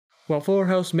While Fuller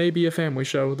House may be a family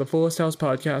show, the Fullest House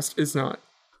podcast is not.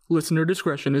 Listener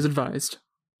discretion is advised.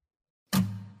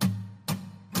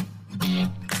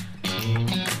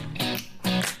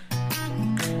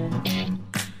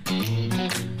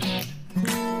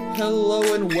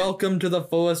 Hello and welcome to the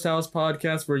Fullest House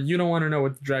podcast, where you don't want to know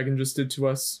what the dragon just did to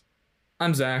us.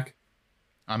 I'm Zach.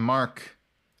 I'm Mark.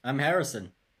 I'm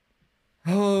Harrison.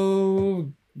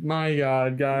 Oh my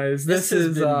god, guys. This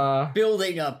is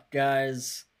building up,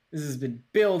 guys. This has been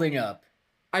building up.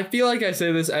 I feel like I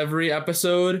say this every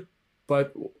episode,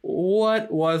 but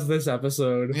what was this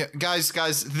episode? Yeah, guys,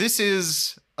 this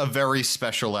is a very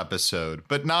special episode,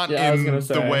 but not Yeah, in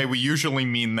the way we usually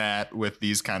mean that with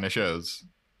these kind of shows.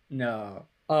 No.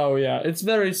 Oh yeah, it's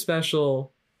very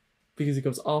special because it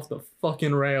goes off the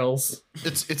fucking rails.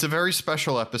 It's a very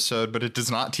special episode, but it does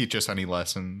not teach us any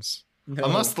lessons. No.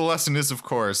 Unless the lesson is, of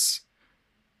course,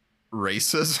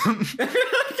 racism.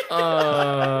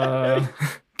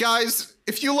 Guys,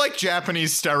 if you like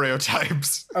Japanese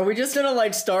stereotypes... Are we just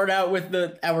gonna, start out with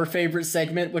our favorite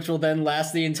segment, which will then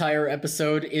last the entire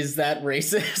episode? Is that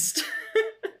racist?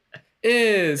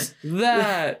 Is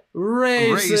that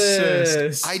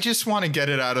racist? I just want to get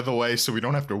it out of the way so we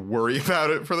don't have to worry about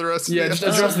it for the rest of the episode.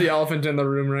 Just address the elephant in the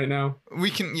room right now.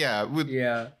 We can,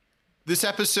 Yeah. This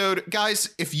episode,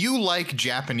 guys, if you like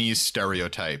Japanese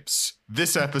stereotypes,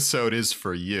 this episode is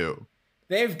for you.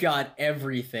 They've got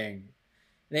everything.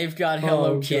 They've got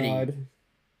Hello Kitty. God.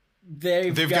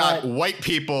 They've got white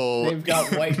people. They've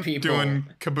got white people doing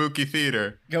kabuki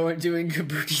theater. Doing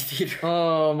kabuki theater.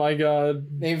 Oh my god.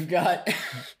 They've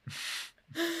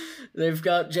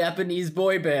got Japanese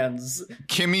boy bands.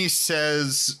 Kimmy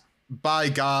says, "By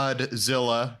God,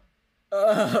 Zilla."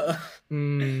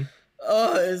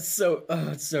 It's so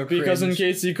cringe. Because in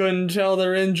case you couldn't tell,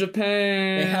 they're in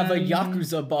Japan. They have a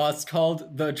Yakuza boss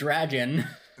called the Dragon.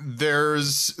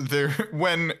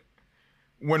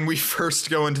 When we first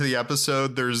go into the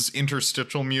episode, there's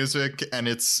interstitial music, and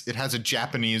it has a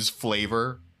Japanese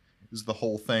flavor. Is the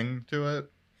whole thing to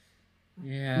it?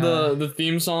 Yeah. The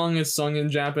theme song is sung in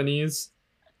Japanese.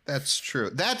 That's true.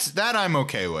 That I'm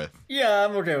okay with. Yeah,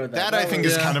 I'm okay with that. That I think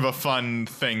is kind of a fun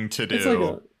thing to do. It's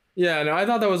I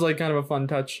thought that was kind of a fun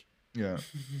touch. Yeah.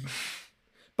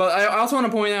 But I also want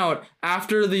to point out,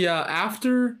 after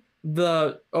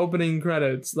the opening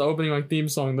credits, the opening theme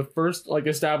song, the first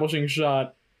establishing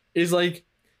shot is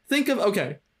think of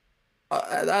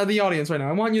the audience right now.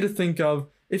 I want you to think of,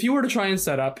 if you were to try and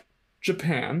set up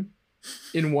Japan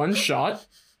in one shot,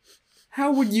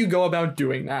 how would you go about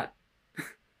doing that?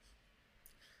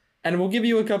 And we'll give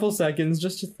you a couple seconds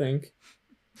just to think.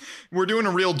 We're doing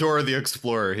a real Dora the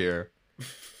Explorer here.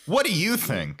 What do you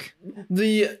think?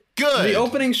 The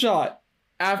opening shot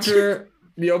after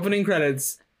the opening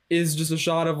credits is just a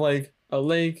shot of a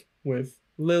lake with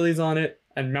lilies on it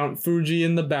and Mount Fuji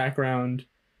in the background.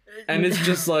 And it's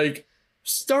just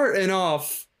starting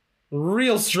off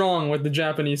real strong with the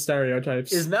Japanese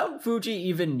stereotypes. Is Mount Fuji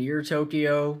even near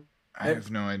Tokyo? I have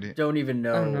no idea. Don't even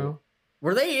know. I don't know.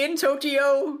 Were they in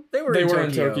Tokyo? They were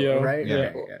in Tokyo, right?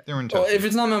 Yeah. They were in Tokyo. Well, if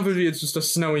it's not Mount Fuji, it's just a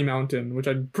snowy mountain, which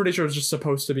I'm pretty sure is just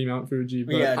supposed to be Mount Fuji.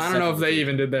 But Yeah, I don't know if they definitely.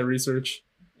 even did their research.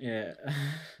 Yeah.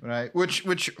 Right.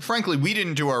 Which frankly, we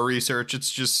didn't do our research. It's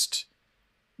just,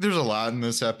 there's a lot in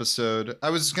this episode.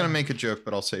 I was going to make a joke,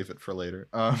 but I'll save it for later.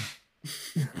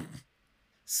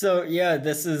 So, yeah,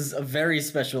 this is a very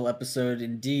special episode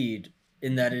indeed,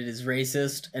 in that it is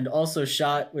racist and also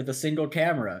shot with a single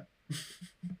camera.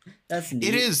 That's neat.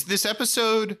 It is. This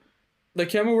episode, The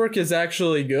camera work is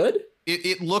actually good.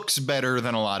 it looks better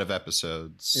than a lot of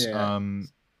episodes. Yeah.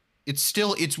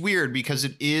 It's weird because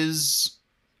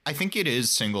I think it is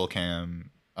single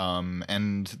cam.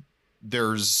 And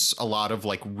there's a lot of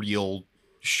real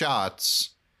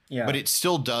shots, Yeah. but it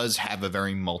still does have a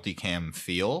very multicam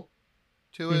feel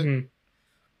to it. Mm-hmm.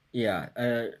 Yeah.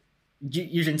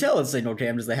 You can tell it's single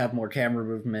cam because they have more camera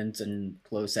movement and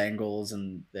close angles,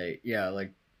 and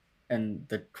and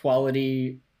the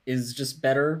quality is just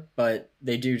better, but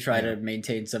they do try to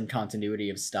maintain some continuity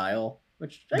of style,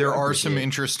 which There are some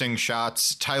interesting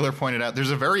shots. Tyler pointed out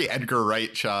there's a very Edgar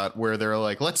Wright shot where they're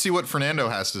let's see what Fernando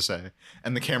has to say,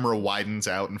 and the camera widens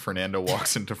out and Fernando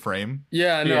walks into frame.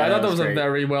 Yeah, no, Yeah, I thought that was great. a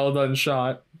very well done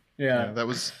shot. Yeah. That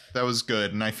was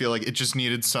good, and I feel like it just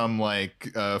needed some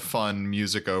fun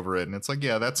music over it, and it's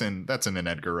that's in an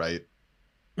Edgar Wright.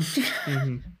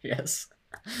 Mm-hmm. Yes.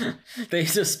 They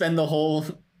just spend the whole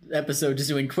episode just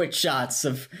doing quick shots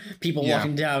of people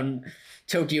walking down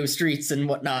Tokyo streets and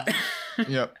whatnot.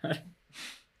 Yep.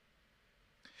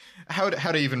 How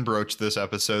to even broach this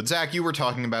episode. Zach, you were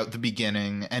talking about the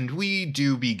beginning, and we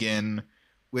do begin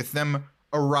with them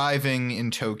arriving in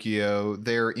Tokyo,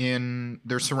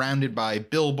 they're surrounded by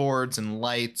billboards and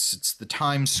lights. It's the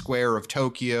Times Square of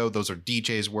Tokyo. Those are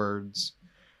DJ's words.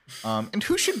 And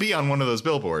who should be on one of those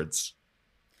billboards?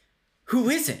 Who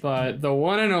is it? But the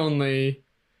one and only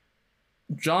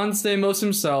John Stamos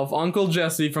himself, Uncle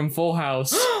Jesse from Full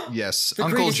House. Yes, The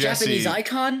Uncle greatest Jesse. Japanese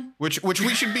icon? Which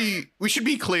we should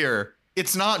be clear.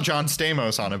 It's not John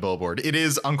Stamos on a billboard. It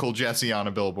is Uncle Jesse on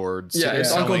a billboard. Yeah,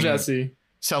 it's Uncle Jesse.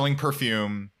 Selling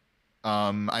perfume.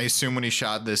 I assume when he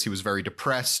shot this, he was very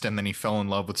depressed, and then he fell in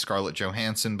love with Scarlett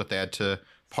Johansson, but they had to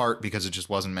part because it just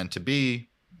wasn't meant to be.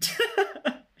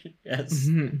 Yes.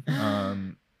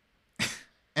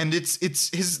 And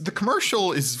the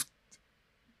commercial is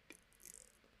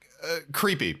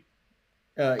creepy.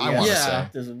 I want to Yeah. say.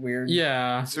 This is weird.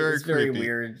 Yeah. It's very creepy.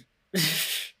 weird.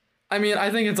 I mean,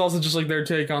 I think it's also just like their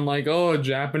take on like, oh,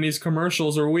 Japanese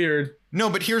commercials are weird. No,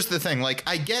 but here's the thing. Like,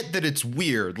 I get that it's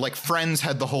weird. Like, Friends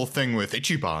had the whole thing with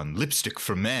Ichiban, lipstick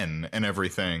for men, and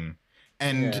everything.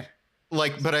 And,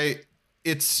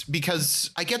 it's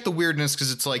because I get the weirdness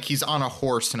because it's like he's on a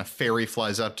horse and a fairy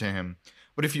flies up to him.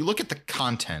 But if you look at the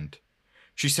content,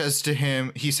 she says to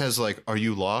him, he says, like, are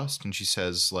you lost? And she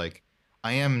says, like,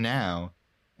 I am now.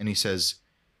 And he says,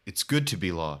 it's good to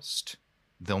be lost.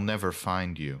 They'll never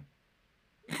find you.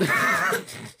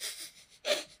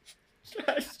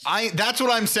 That's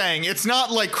what I'm saying. It's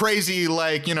not like crazy,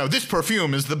 like, you know, this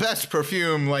perfume is the best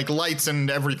perfume, like lights and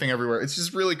everything everywhere. It's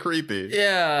just really creepy.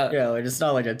 Yeah. Yeah, like it's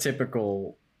not like a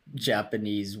typical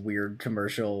Japanese weird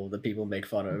commercial that people make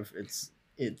fun of. It's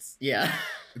yeah.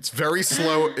 It's very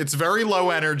slow. It's very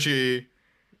low energy.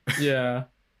 Yeah.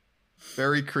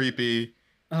 Very creepy.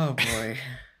 Oh boy.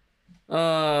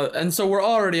 And so we're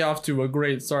already off to a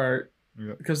great start.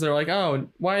 Yeah. Because they're like, oh,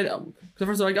 why? Because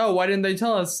first they're like, oh, why didn't they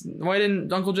tell us? Why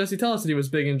didn't Uncle Jesse tell us that he was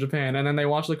big in Japan? And then they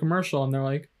watch the commercial and they're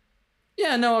like,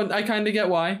 yeah, no, I kind of get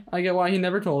why. I get why he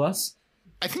never told us.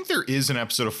 I think there is an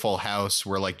episode of Full House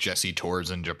where like Jesse tours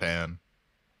in Japan.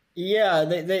 Yeah,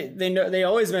 they know, they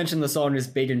always mention the song is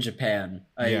big in Japan.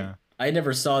 Yeah. I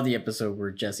never saw the episode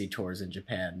where Jesse tours in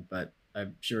Japan, but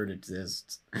I'm sure it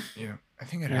exists. Yeah, I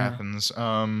think it Yeah. happens.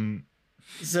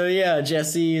 So yeah,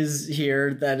 Jesse is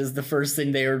here. That is the first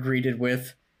thing they are greeted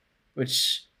with,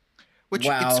 which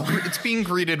wow. it's being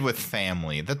greeted with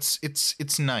family. That's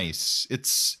it's nice.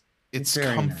 It's very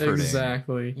nice. comforting.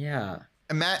 Exactly. yeah.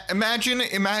 Imagine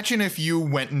if you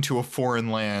went into a foreign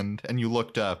land and you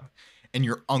looked up and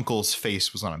your uncle's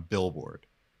face was on a billboard.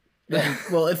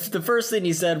 Well, if the first thing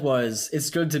he said was, it's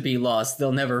good to be lost,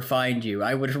 they'll never find you,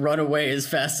 I would run away as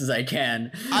fast as I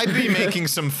can. I'd be making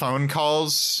some phone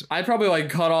calls, I'd probably like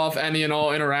cut off any and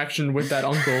all interaction with that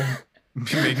uncle.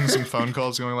 making some phone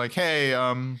calls going like, hey,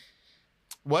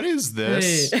 what is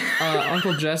this? Hey,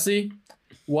 Uncle Jesse,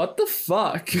 what the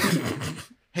fuck?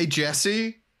 Hey,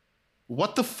 Jesse,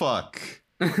 what the fuck?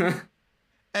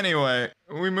 Anyway,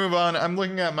 we move on. I'm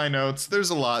looking at my notes. There's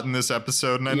a lot in this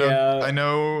episode, and I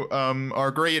know our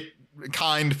great,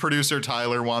 kind producer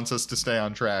Tyler wants us to stay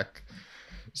on track.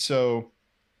 So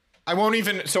I won't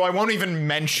even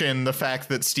mention the fact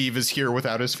that Steve is here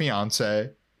without his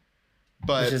fiance.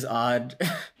 But Which is odd.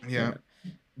 yeah.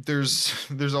 There's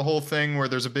a whole thing where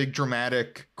there's a big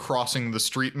dramatic crossing the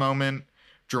street moment.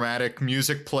 Dramatic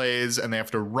music plays, and they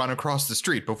have to run across the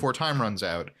street before time runs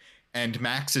out. And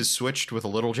Max is switched with a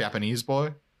little Japanese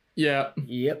boy. Yeah.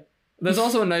 Yep. There's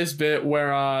also a nice bit where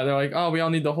they're like, oh, we all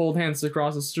need to hold hands to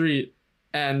cross the street.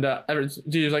 And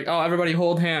Gigi's like, oh, everybody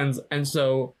hold hands. And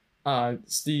so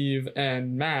Steve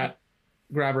and Matt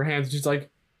grab her hands. She's like,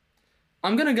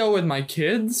 I'm going to go with my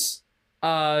kids,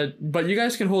 but you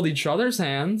guys can hold each other's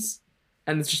hands.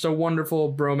 And it's just a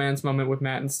wonderful bromance moment with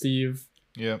Matt and Steve.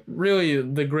 Yep. Really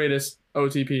the greatest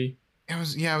OTP. I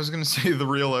was gonna say the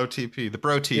real OTP, the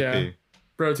bro TP. Yeah.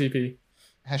 Bro TP.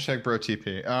 Hashtag bro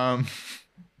TP.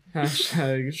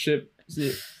 Hashtag ship.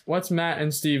 What's Matt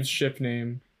and Steve's ship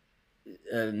name?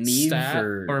 Meave Stat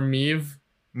or Meave?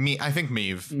 I think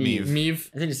Meave. Meave. Meave.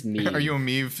 I think it's Meave. Are you a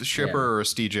Meave shipper or a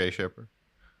STJ shipper?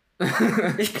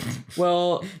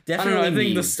 Well, Definitely I don't know.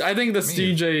 Meave. I think the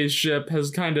Meave. CJ ship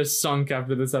has kind of sunk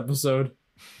after this episode.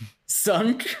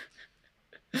 Sunk?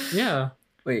 Yeah.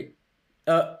 Wait.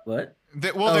 What?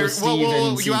 Well,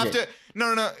 and you have CJ. to.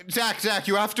 No, Zach,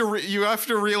 you have to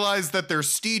realize that there's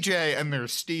STJ and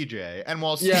there's STJ, and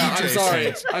while Yeah, STJ I'm sorry.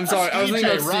 sinks, I'm sorry. I was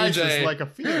thinking STJ about rises CJ. like a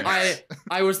phoenix.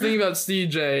 I was thinking about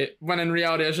CJ when in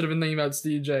reality I should have been thinking about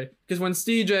CJ, because when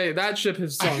CJ, that ship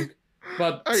has sunk,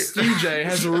 but CJ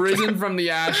has risen from the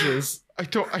ashes. I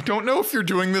don't know if you're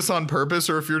doing this on purpose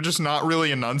or if you're just not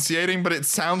really enunciating, but it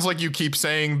sounds like you keep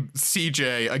saying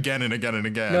CJ again and again and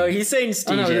again. No, he's saying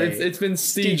Oh CJ. no, it's been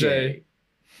CJ.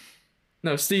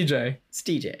 No, CJ. It's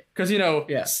TJ. Because, you know,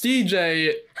 Yeah.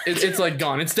 CJ, it's like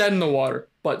gone. It's dead in the water.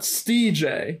 But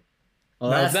CJ,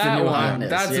 Well, now that's the that new one, hotness.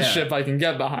 that's a yeah. ship I can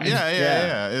get behind.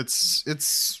 Yeah. It's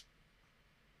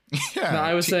yeah. No,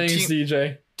 I was saying team,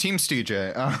 CJ. Team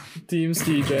TJ. Team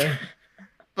CJ.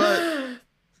 But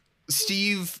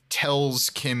Steve tells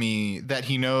Kimmy that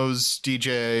he knows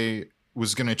DJ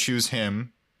was gonna choose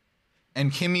him,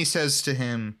 and Kimmy says to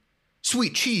him,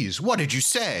 "Sweet cheese, what did you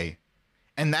say?"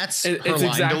 And that's her It's line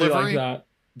exactly delivery. like that.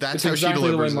 That's It's how exactly she the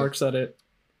way delivers Mark said it.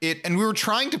 it. And we were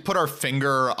trying to put our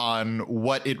finger on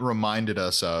what it reminded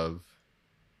us of.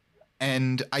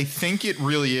 And I think it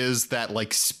really is that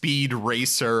like Speed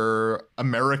Racer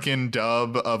American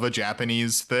dub of a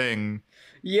Japanese thing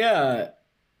Yeah.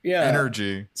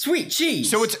 energy. Sweet cheese.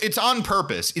 So it's on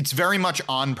purpose. It's very much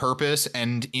on purpose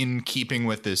and in keeping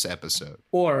with this episode.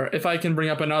 Or if I can bring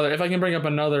up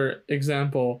another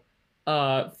example,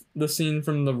 the scene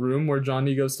from The Room where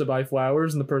Johnny goes to buy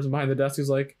flowers and the person behind the desk is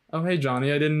like, "Oh hey Johnny,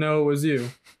 I didn't know it was you,"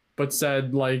 but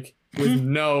said like with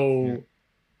no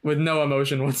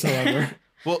emotion whatsoever.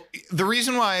 Well, the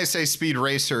reason why I say Speed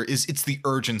Racer is it's the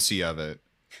urgency of it.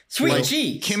 Sweet Like,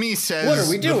 cheese. Kimmy says What are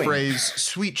we the doing? phrase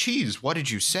 "sweet cheese." What did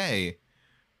you say?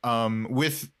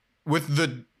 With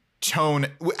the tone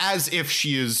as if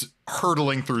she is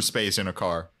hurtling through space in a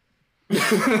car.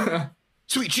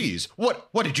 Sweet cheese. What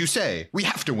did you say? We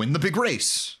have to win the big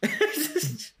race.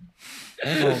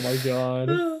 Oh my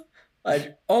god.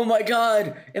 Oh my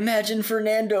god! Imagine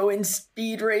Fernando in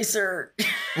Speed Racer.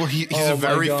 Well, he's Oh a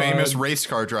very my God. famous race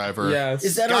car driver. Yes.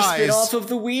 Is that our Guys, spin-off of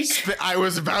the week? I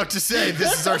was about to say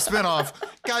this is our spinoff.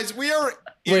 Guys, we are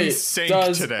in Wait, sync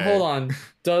today. hold on.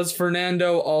 Does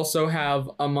Fernando also have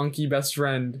a monkey best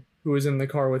friend who is in the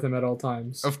car with him at all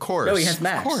times? Of course. No, he has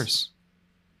Max. Of course.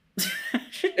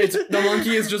 It's the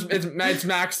monkey is just it's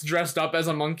Max dressed up as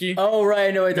a monkey. Oh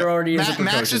right, no, there already is a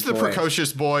precocious Max is the boy.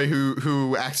 precocious boy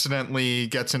who accidentally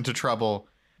gets into trouble.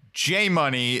 J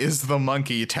Money is the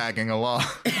monkey tagging along.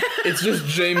 It's just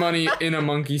J Money in a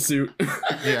monkey suit.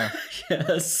 Yeah.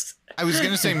 Yes. I was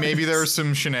gonna say maybe there are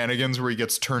some shenanigans where he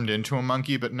gets turned into a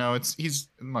monkey, but no, he's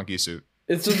a monkey suit.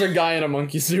 It's just a guy in a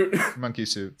monkey suit. Monkey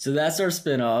suit. So that's our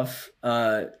spin-off.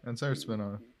 That's our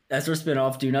spinoff. That's our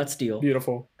spin-off. Do not steal.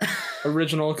 Beautiful.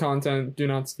 Original content, do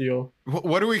not steal.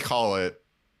 What do we call it?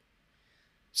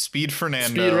 Speed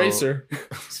Fernando. Speed Racer.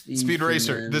 Speed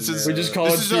Racer. This is- We just call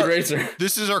This it is Speed our- Racer.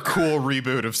 This is our cool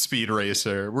reboot of Speed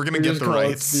Racer. We're gonna We get just the call it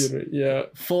rights. Speed Yeah.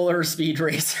 Fuller Speed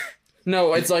Racer.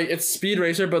 No, it's Speed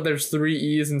Racer, but there's 3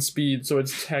 E's in speed, so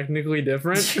it's technically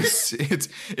different.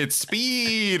 it's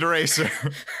Speed Racer.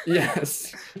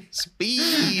 Yes.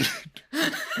 Speed.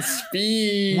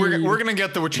 Speed. We're gonna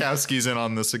get the Wachowskis in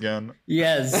on this again.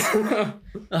 Yes.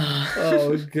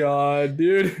 Oh god,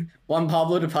 dude. Juan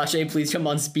Pablo de Pache, please come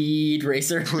on Speed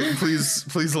Racer.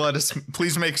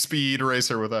 Please make Speed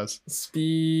Racer with us.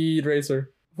 Speed Racer.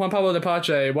 Juan Pablo de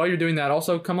Pache, while you're doing that,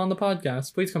 also come on the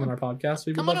podcast. Please come on our podcast.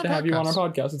 We would Come on love to our have you on our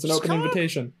podcast. podcast. It's an Just open come on.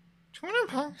 invitation.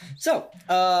 So,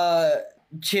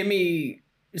 Kimmy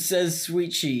says sweet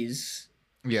cheese.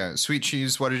 Yeah, sweet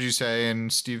cheese. What did you say?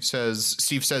 And Steve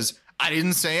says, I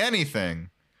didn't say anything,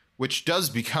 which does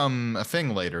become a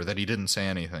thing later that he didn't say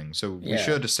anything. So we Yeah.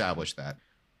 should establish that.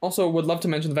 Also, would love to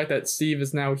mention the fact that Steve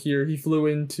is now here. He flew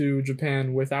into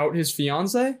Japan without his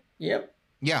fiance. Yep.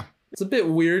 Yeah, It's a bit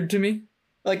weird to me.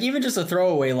 Like, even just a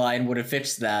throwaway line would have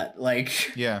fixed that.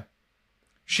 Like, yeah.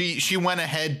 She went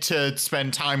ahead to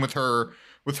spend time with her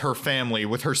family,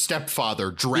 with her stepfather,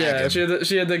 Dragon. Yeah,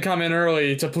 she had to come in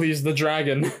early to please the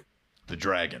dragon. The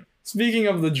Dragon. Speaking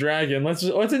of the dragon, let's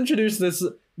introduce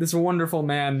this wonderful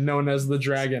man known as the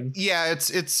dragon. Yeah, it's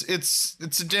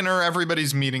a dinner.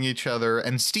 Everybody's meeting each other,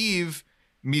 and Steve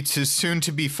meets his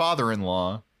soon-to-be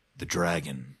father-in-law, the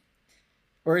Dragon.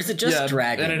 or is it just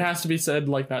dragon? And it has to be said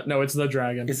like that. No, it's the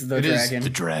dragon. It's the It is dragon. the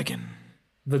Dragon.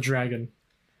 The dragon.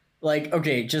 Like,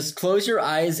 okay, just close your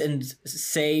eyes and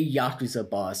say Yakuza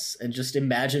boss, and just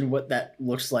imagine what that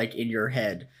looks like in your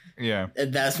head. Yeah.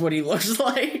 And that's what he looks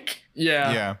like.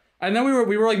 Yeah. Yeah. And then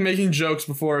we were like making jokes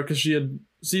before because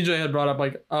CJ had brought up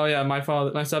like, oh yeah, my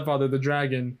stepfather, the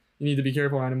dragon, you need to be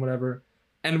careful around him, whatever.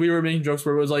 And we were making jokes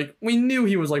where it was like, we knew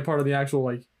he was like part of the actual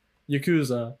like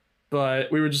Yakuza,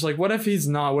 but we were just like, what if he's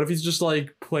not? What if he's just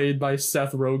like played by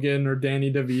Seth Rogen or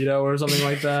Danny DeVito or something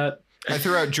like that? I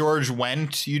threw out George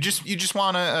Wendt. You just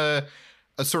want a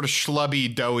sort of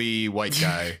schlubby, doughy white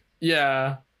guy.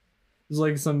 Yeah. It's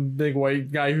like some big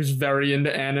white guy who's very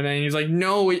into anime, and he's like,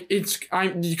 no,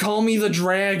 you call me the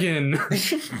dragon.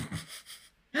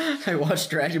 I watched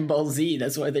Dragon Ball Z.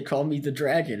 That's why they call me the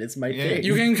dragon. It's my Yeah, thing.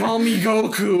 You can call me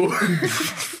Goku.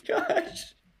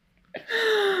 Gosh.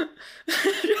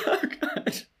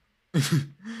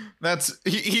 That's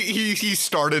he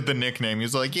started the nickname.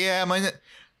 He's like, yeah,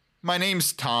 my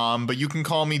name's Tom, but you can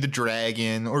call me the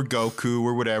Dragon or Goku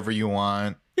or whatever you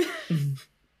want.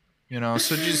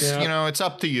 So just it's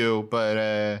up to you.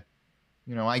 But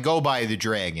I go by the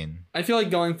Dragon. I feel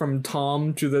like going from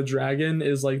Tom to the Dragon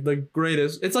is like the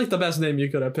greatest. It's like the best name you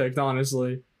could have picked,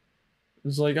 honestly.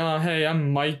 It's like, oh, hey,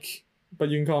 I'm Mike, but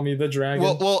you can call me the Dragon.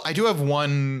 Well, I do have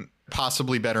one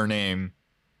possibly better name.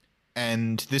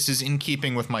 And this is in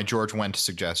keeping with my George Wendt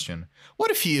suggestion. What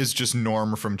if he is just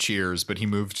Norm from Cheers, but he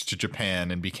moved to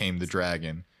Japan and became the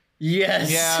Dragon?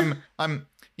 Yes.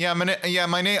 Yeah,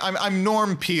 my name. I'm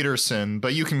Norm Peterson,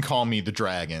 but you can call me the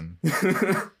Dragon.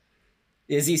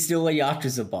 Is he still a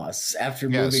Yakuza boss after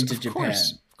moving to Japan?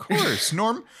 Of course.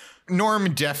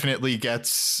 Norm definitely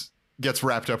gets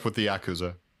wrapped up with the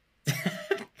Yakuza.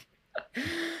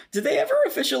 Did they ever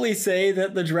officially say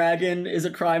that the Dragon is a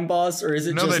crime boss, or is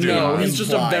it just no? He's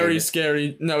just a very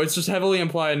scary. No, it's just heavily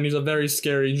implied, and he's a very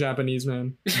scary Japanese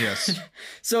man. Yes.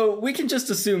 So we can just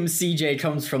assume CJ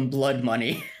comes from blood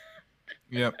money.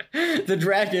 Yep. The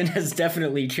Dragon has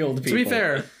definitely killed people. To be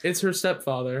fair, it's her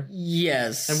stepfather.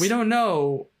 Yes. And we don't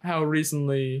know how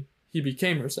recently he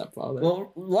became her stepfather.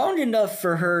 Well, long enough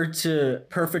for her to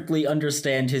perfectly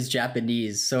understand his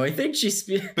Japanese. So I think she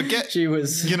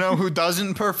was... You know who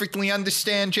doesn't perfectly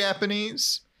understand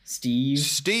Japanese?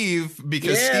 Steve,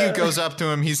 because Steve goes up to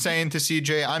him. He's saying to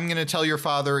CJ, I'm going to tell your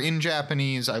father in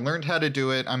Japanese. I learned how to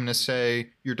do it. I'm going to say,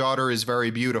 your daughter is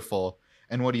very beautiful.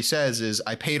 And what he says is,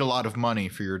 I paid a lot of money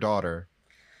for your daughter.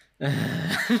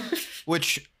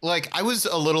 Which, I was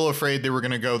a little afraid they were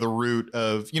going to go the route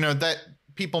of, that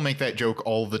people make that joke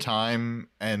all the time.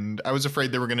 And I was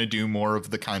afraid they were going to do more of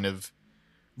the kind of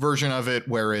version of it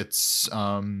where it's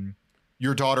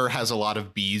your daughter has a lot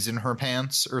of bees in her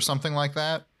pants or something like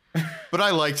that. But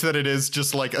I liked that it is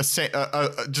just like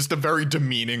just a very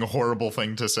demeaning, horrible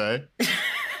thing to say.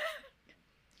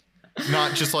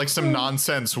 Not just like some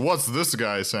nonsense, what's this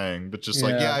guy saying? But just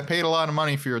I paid a lot of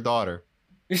money for your daughter.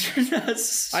 I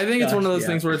think it's one of those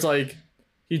things where it's like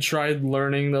he tried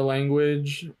learning the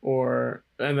language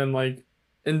and then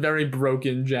in very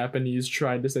broken Japanese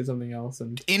tried to say something else.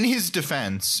 And in his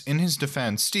defense,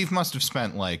 Steve must have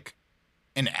spent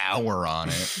an hour on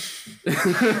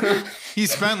it. He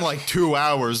spent 2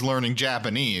 hours learning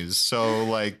Japanese. So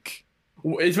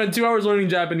he spent 2 hours learning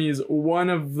Japanese. One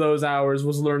of those hours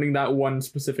was learning that one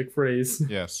specific phrase.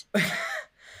 Yes.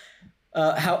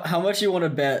 How much you want to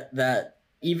bet that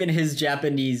even his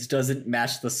Japanese doesn't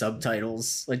match the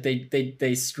subtitles?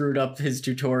 They screwed up his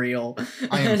tutorial.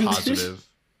 I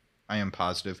am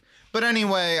positive. But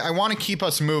anyway, I want to keep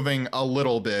us moving a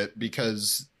little bit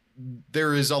because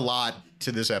there is a lot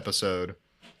to this episode.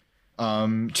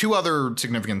 Two other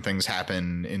significant things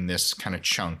happen in this kind of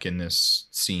chunk in this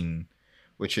scene,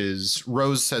 which is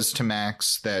Rose says to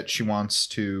Max that she wants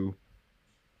to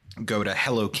go to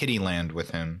Hello Kitty Land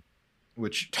with him,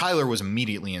 which Tyler was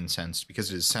immediately incensed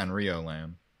because it is Sanrio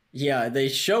Land. Yeah, they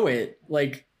show it.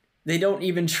 They don't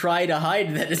even try to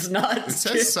hide that it's not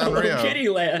Hello Kitty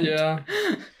Land. Yeah.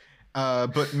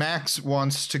 But Max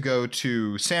wants to go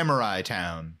to Samurai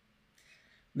Town.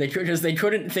 Because they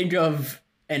couldn't think of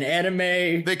an anime.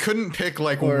 They couldn't pick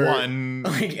one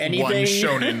anything. One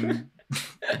shonen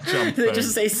jump They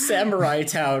just say Samurai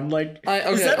Town. Is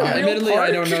that a real admittedly, park?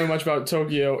 I don't know much about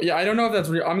Tokyo. Yeah, I don't know if that's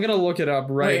real. I'm gonna look it up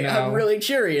now. I'm really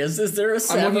curious. Is there a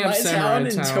Samurai Town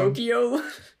in Tokyo?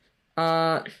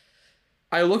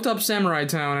 I looked up Samurai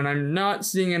Town and I'm not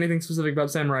seeing anything specific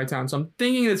about Samurai Town, so I'm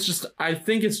thinking it's just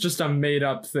a made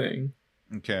up thing.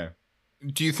 Okay.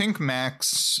 Do you think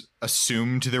Max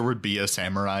assumed there would be a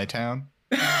Samurai Town?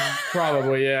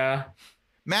 Probably, yeah.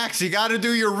 Max, you got to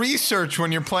do your research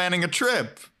when you're planning a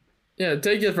trip. Yeah,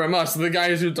 take it from us, the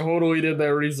guys who totally did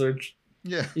their research.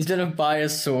 Yeah. He's gonna buy a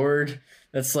sword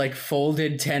that's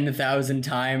folded 10,000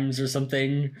 times or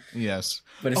something. Yes.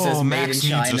 But it says made in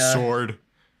China. Max needs a sword.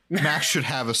 Max should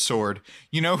have a sword.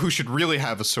 You know who should really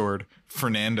have a sword?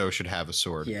 Fernando should have a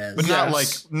sword. Yes.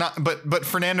 But but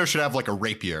Fernando should have a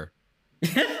rapier.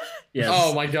 Yes.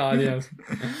 Oh my god, yes.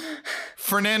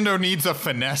 Fernando needs a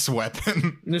finesse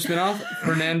weapon. New spin-off,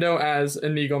 Fernando as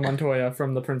Inigo Montoya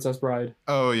from The Princess Bride.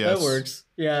 Oh, yes. That works.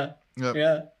 Yeah. Yep.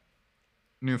 Yeah.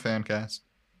 New fan cast.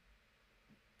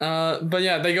 But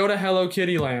yeah, they go to Hello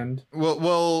Kitty Land.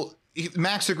 Well,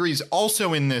 Max agrees.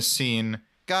 Also in this scene,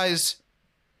 guys,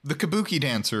 the kabuki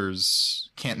dancers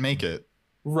can't make it.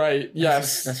 Right.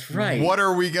 Yes. That's right. What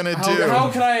are we gonna do? How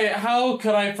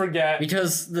could I forget?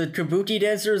 Because the kabuki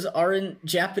dancers aren't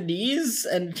Japanese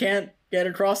and can't get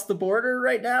across the border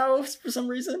right now for some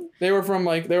reason. They were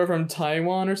from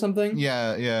Taiwan or something.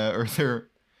 Yeah, or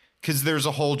because there's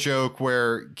a whole joke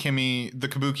where Kimmy, the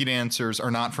kabuki dancers,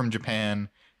 are not from Japan,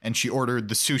 and she ordered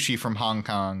the sushi from Hong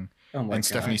Kong. Oh my And God.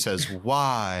 Stephanie says,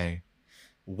 "Why?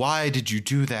 Why did you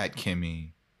do that,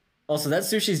 Kimmy?" Also, that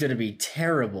sushi's gonna be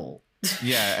terrible.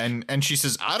 Yeah, and she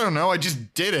says, "I don't know, I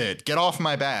just did it. Get off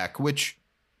my back." Which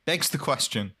begs the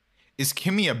question, is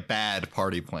Kimmy a bad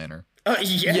party planner?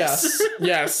 Yes.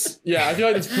 Yes. Yeah, I feel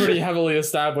like it's pretty heavily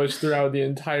established throughout the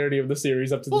entirety of the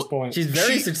series up to this point. She's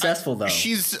very successful, though.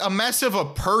 She's a mess of a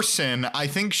person. I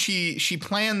think she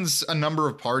plans a number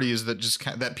of parties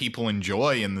that people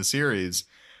enjoy in the series.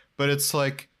 But it's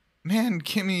like, man,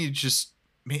 is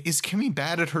Kimmy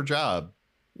bad at her job?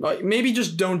 Like, maybe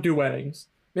just don't do weddings.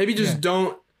 Maybe just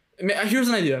don't. Here's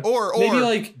an idea. Or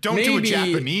maybe don't do a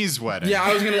Japanese wedding. Yeah,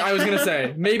 I was gonna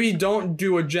say maybe don't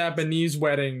do a Japanese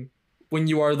wedding when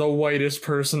you are the whitest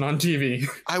person on TV.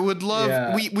 I would love.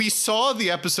 Yeah. We saw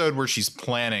the episode where she's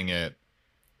planning it,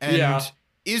 and Yeah.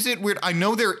 is it weird? I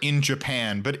know they're in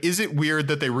Japan, but is it weird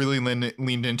that they really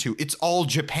leaned into it's all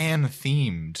Japan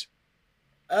themed?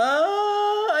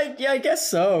 I guess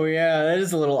so. Yeah, that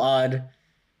is a little odd.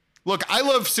 Look, I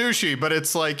love sushi, but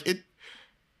it's like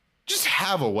just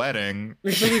have a wedding.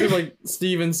 Maybe because like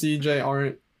Steve and CJ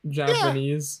aren't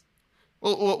Japanese.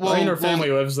 Well, I mean, her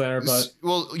family lives there, but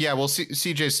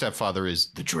CJ's stepfather is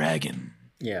the dragon.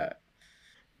 Yeah.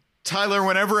 Tyler,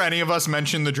 whenever any of us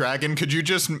mention the dragon, could you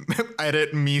just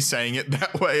edit me saying it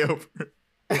that way over?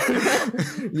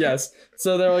 yes.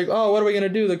 So they're like, "Oh, what are we gonna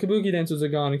do? The kabuki dancers are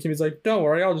gone." And Kimmy's like, "Don't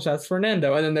worry, I'll just ask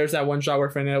Fernando." And then there's that one shot where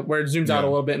it zooms out a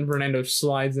little bit, and Fernando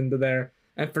slides into there,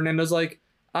 and Fernando's like,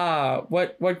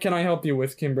 what can I help you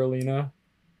with, Kimberlina?"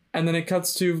 And then it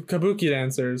cuts to kabuki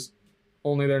dancers,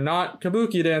 only they're not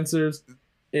kabuki dancers.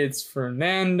 It's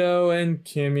Fernando and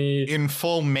Kimmy in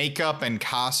full makeup and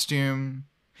costume,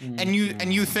 and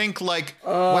you think like,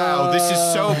 wow, this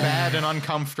is so bad and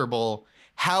uncomfortable.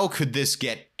 How could this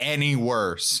get any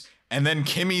worse? And then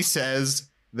Kimmy says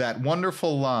that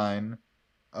wonderful line,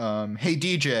 "Hey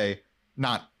DJ,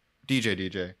 not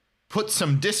DJ, put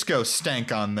some disco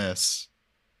stank on this."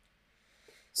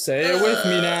 Say it with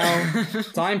me now.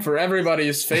 Time for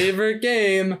everybody's favorite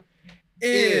game.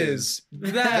 Is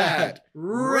that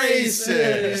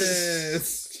racist?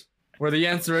 Where the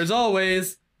answer is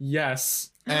always yes.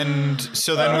 And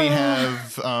so then we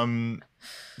have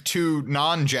two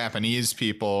non-Japanese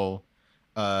people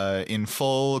in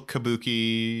full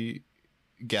kabuki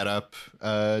getup,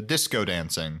 disco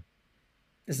dancing.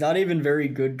 It's not even very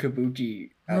good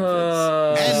kabuki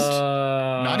outfits.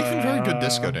 And not even very good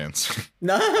disco dance.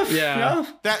 No. Yeah.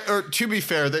 No. Or to be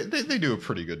fair, they do a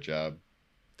pretty good job.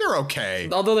 They're okay.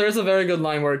 Although there is a very good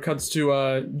line where it cuts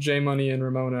to J Money and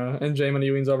Ramona, and J Money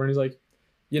leans over and he's like,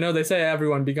 "They say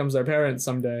everyone becomes their parents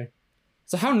someday.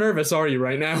 So how nervous are you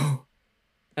right now?"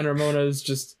 And Ramona is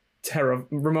just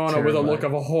Ramona with a look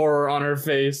of horror on her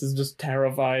face is just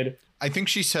terrified. I think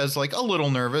she says like a little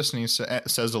nervous, and he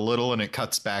says a little, and it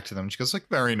cuts back to them. She goes like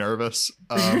very nervous.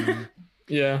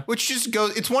 Yeah. Which just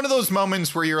goes, it's one of those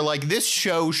moments where you're like, this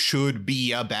show should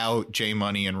be about J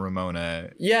Money and Ramona.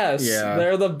 Yes. Yeah.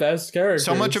 They're the best characters.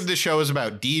 So much of the show is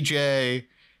about DJ.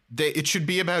 It should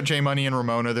be about J Money and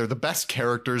Ramona. They're the best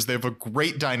characters. They have a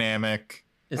great dynamic.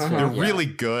 They're really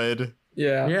good.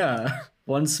 Yeah. Yeah.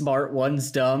 One's smart,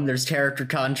 one's dumb. There's character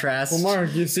contrast. Well,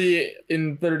 Mark, you see,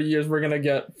 in 30 years, we're going to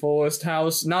get Fullest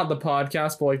House. Not the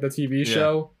podcast, but like the TV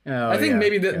show. Oh, I think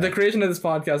maybe the creation of this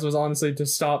podcast was honestly to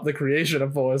stop the creation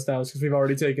of Fullest House because we've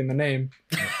already taken the name.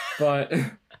 But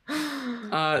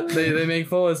they make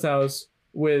Fullest House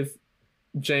with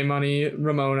J Money,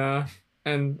 Ramona,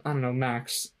 and I don't know,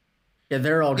 Max. Yeah,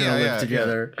 they're all gonna live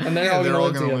together. And they're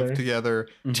all gonna live together.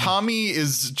 Mm-hmm. Tommy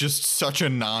is just such a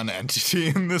non-entity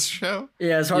in this show.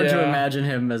 Yeah, it's hard to imagine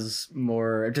him as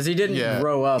more, because he didn't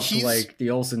grow up like the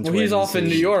Olsen twins. Well, he's off in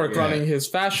New York running his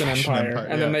fashion empire,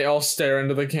 and then they all stare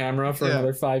into the camera for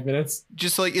another 5 minutes.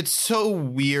 Just like, it's so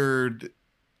weird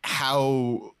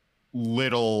how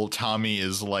little Tommy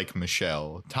is like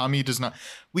Michelle. Tommy does not.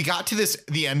 We got to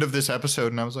the end of this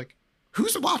episode, and I was like,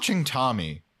 who's watching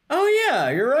Tommy? Oh yeah,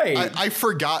 you're right. I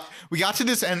forgot. We got to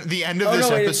the end of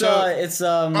this episode. It's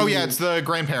the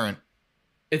grandparent.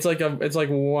 It's like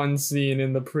one scene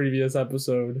in the previous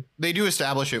episode. They do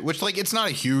establish it, which like it's not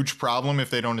a huge problem if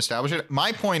they don't establish it.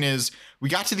 My point is, we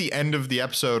got to the end of the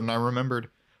episode and I remembered,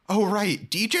 oh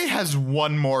right, DJ has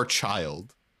one more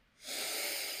child.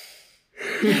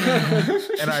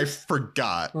 And I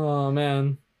forgot. Oh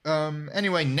man.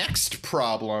 Anyway, next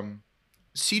problem.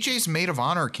 CJ's maid of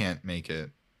honor can't make it.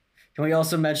 Can we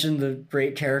also mention the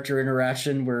great character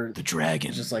interaction where the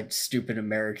dragon just like stupid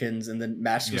Americans, and then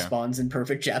Max responds in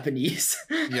perfect Japanese?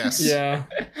 Yes. Yeah.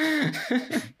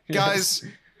 Guys,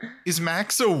 is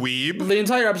Max a weeb? The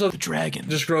entire episode The dragon.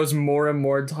 just grows more and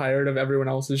more tired of everyone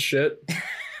else's shit.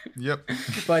 Yep.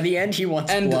 By the end, he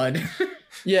wants blood.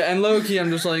 Yeah, and low-key, I'm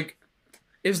just like,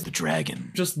 is The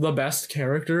dragon. just the best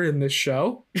character in this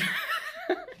show?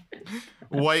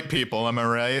 White people, am I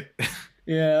right?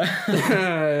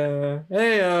 Yeah.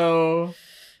 Heyo.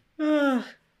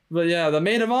 But yeah, the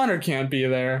maid of honor can't be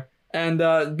there. And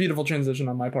beautiful transition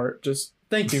on my part. Just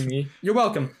thank you, me. You're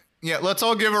welcome. Yeah, let's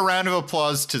all give a round of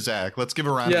applause to Zach. Let's give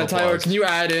a round of Yeah, applause. Tyler, can you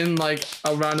add in like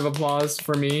a round of applause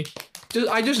for me?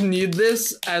 I just need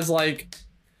this as like,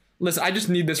 listen, I just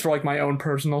need this for like my own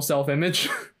personal self-image.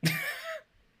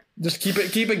 Just keep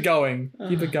it going.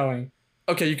 Keep it going.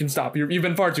 Okay, you can stop. You've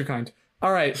been far too kind.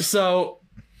 All right, so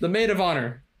the maid of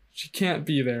honor, she can't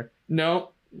be there.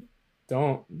 No,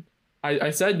 don't.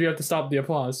 I said you have to stop the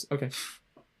applause. Okay.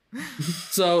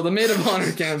 So the maid of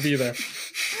honor can't be there.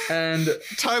 And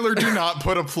Tyler, do not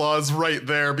put applause right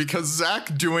there because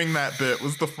Zach doing that bit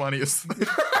was the funniest thing.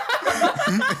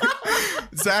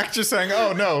 Zach just saying,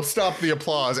 oh no, stop the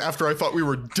applause after I thought we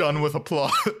were done with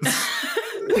applause.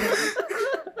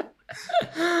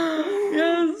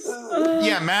 Yes.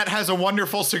 Yeah, Matt has a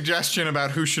wonderful suggestion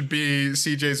about who should be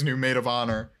CJ's new maid of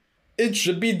honor. it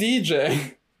should be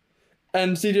DJ.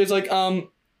 And CJ's like, I'm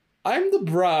the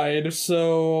bride,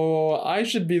 so I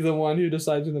should be the one who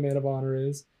decides who the maid of honor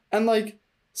is. And like,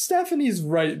 Stephanie's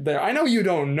right there. I know you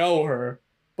don't know her,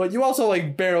 but you also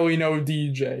like barely know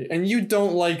DJ, and you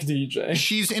don't like DJ.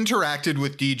 She's interacted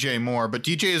with DJ more, but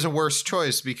DJ is a worse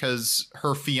choice because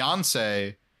her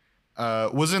fiance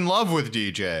was in love with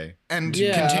DJ and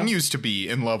continues to be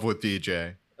in love with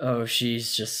DJ. Oh,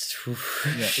 she's just. Yeah,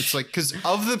 it's like, because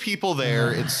of the people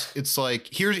there, it's like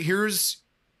here's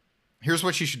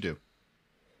what she should do.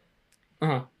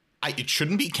 Uh-huh. It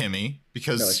shouldn't be Kimmy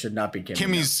because No, it should not be Kimmy.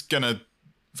 Kimmy's gonna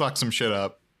fuck some shit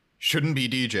up. Shouldn't be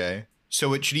DJ.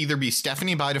 So it should either be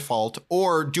Stephanie by default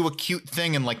or do a cute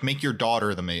thing and like make your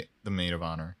daughter the maid of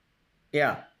honor.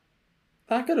 Yeah,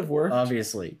 That could have worked.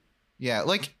 obviously. Yeah,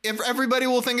 like if everybody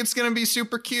will think it's gonna be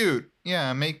super cute.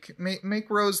 Yeah, make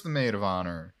Rose the maid of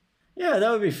honor. Yeah,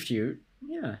 that would be cute.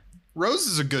 Yeah. Rose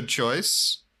is a good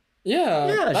choice. Yeah,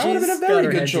 Yeah, that would have she's been a got very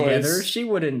her good head choice. together. She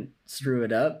wouldn't screw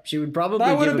it up. She would probably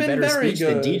That would give have a been better very speech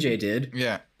than good. DJ did.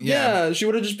 Yeah. Yeah, she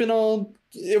would have just been all.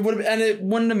 It would have, and it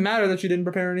wouldn't have mattered that she didn't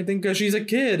prepare anything because she's a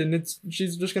kid, and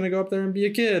she's just gonna go up there and be a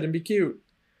kid and be cute.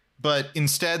 But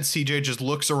instead, CJ just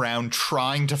looks around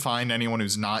trying to find anyone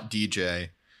who's not DJ.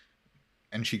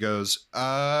 And she goes,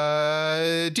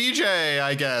 DJ,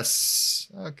 I guess.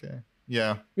 Okay.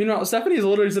 Yeah. You know, Stephanie's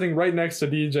literally sitting right next to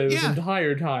DJ this Yeah.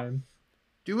 entire time.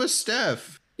 Do a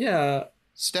Steph. Yeah,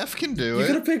 Steph can do you could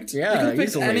it. have picked. Yeah, you could have picked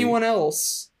easily. anyone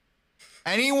else,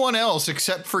 Anyone else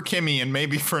except for Kimmy and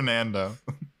maybe Fernando.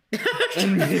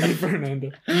 and maybe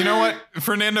Fernando. You know what?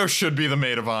 Fernando should be the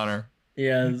maid of honor.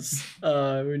 Yes.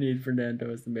 We need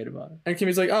Fernando as the maid of honor. And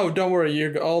Kimmy's like, "Oh, don't worry,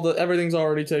 everything's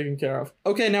already taken care of."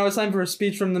 Okay, now it's time for a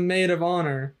speech from the maid of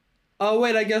honor. Oh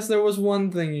wait, I guess there was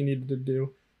one thing you needed to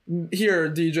do. Here,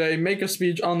 DJ, make a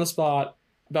speech on the spot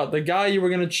about the guy you were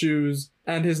gonna choose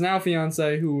and his now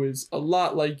fiance, who is a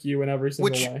lot like you in every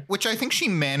single way. Which I think she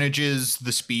manages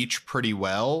the speech pretty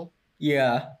well.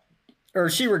 Yeah. Or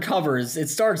she recovers. It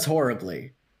starts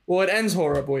horribly. Well, it ends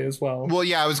horribly as well. Well,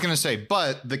 yeah, I was going to say,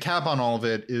 but the cap on all of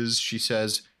it is she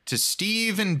says to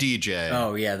Steve and DJ.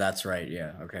 Oh, yeah, that's right.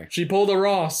 Yeah, okay. She pulled a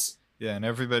Ross. Yeah, and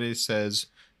everybody says,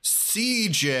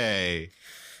 CJ.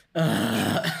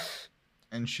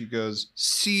 And she goes,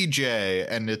 CJ.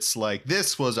 And it's like,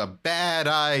 this was a bad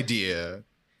idea.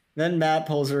 Then Matt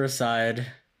pulls her aside.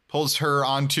 Pulls her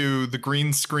onto the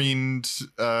green screened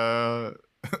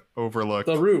overlook.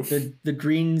 The roof. The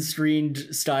green screened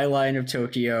skyline of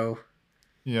Tokyo.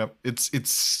 Yep.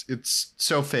 It's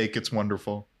so fake. It's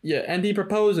wonderful. Yeah, and he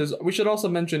proposes. We should also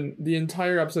mention the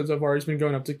entire episode so far. He's been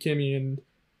going up to Kimmy and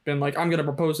been like, "I'm gonna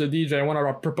propose to DJ. I want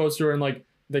to propose to her in like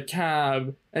the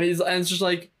cab." And it's just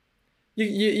like,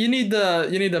 you need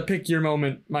to pick your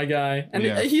moment, my guy. And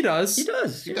Yeah. he does. He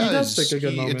does. He does pick a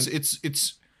good moment.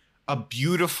 It's a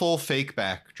beautiful fake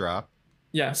backdrop.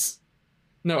 Yes.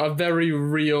 No, a very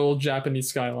real Japanese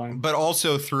skyline. But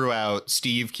also throughout,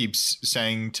 Steve keeps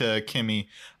saying to Kimmy,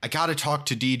 I gotta talk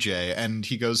to DJ. And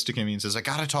he goes to Kimmy and says, I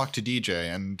gotta talk to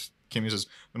DJ. And Kimmy says,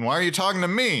 then why are you talking to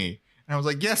me? And I was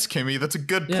like, yes, Kimmy, that's a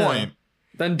good Yeah. point.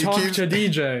 Then talk to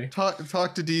DJ. Talk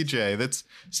to DJ. That's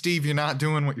Steve, you're not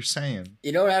doing what you're saying.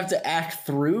 You don't have to act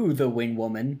through the wing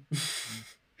woman.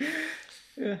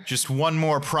 Just one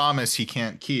more promise he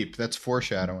can't keep. That's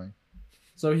foreshadowing.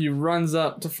 So he runs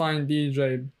up to find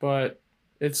DJ, but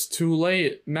it's too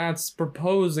late. Matt's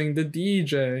proposing to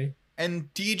DJ.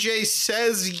 And DJ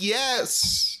says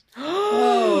yes.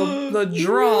 Oh, the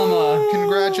drama.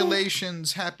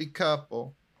 Congratulations, happy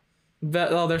couple.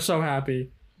 They're so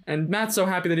happy. And Matt's so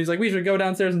happy that he's like, we should go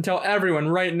downstairs and tell everyone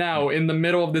right now in the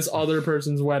middle of this other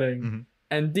person's wedding. Mm-hmm.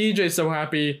 And DJ's so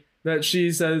happy that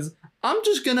she says, I'm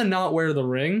just gonna not wear the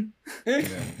ring. Yeah.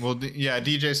 Well,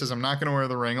 DJ says, I'm not going to wear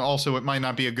the ring. Also, it might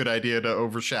not be a good idea to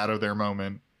overshadow their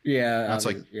moment. Yeah. That's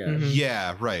like, yeah. Mhm.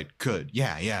 yeah, right, good.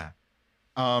 Yeah.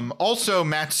 Also,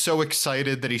 Matt's so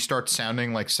excited that he starts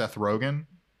sounding like Seth Rogen.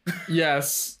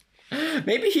 Yes.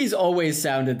 Maybe he's always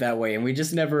sounded that way and we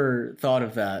just never thought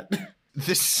of that.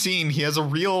 This scene, he has a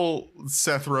real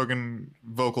Seth Rogen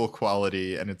vocal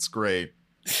quality, and it's great.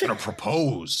 I'm gonna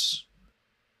propose.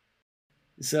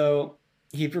 So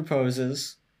he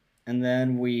proposes, and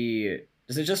then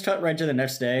does it just cut right to the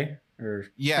next day? Or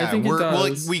Yeah, I think it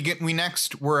does.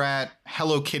 we're at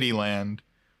Hello Kitty Land,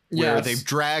 where Yes. they've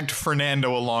dragged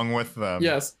Fernando along with them.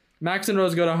 Yes. Max and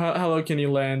Rose go to Hello Kitty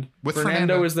Land. With Fernando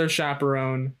Fernando. is their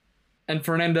chaperone. And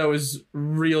Fernando is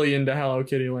really into Hello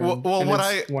Kitty Land. Well, and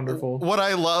what it's wonderful. What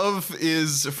I love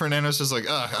is Fernando says like,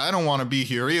 ugh, I don't want to be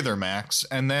here either, Max.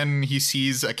 And then he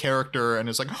sees a character and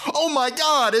is like, oh my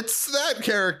god, it's that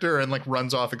character, and like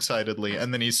runs off excitedly.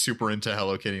 And then he's super into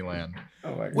Hello Kitty Land,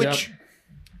 oh my God. which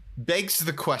begs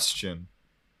the question.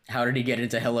 How did he get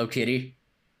into Hello Kitty?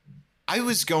 I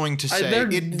was going to say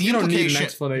you don't need an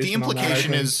explanation the on that, I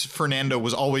implication think. is Fernando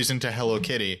was always into Hello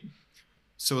Kitty.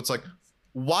 So it's like,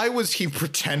 why was he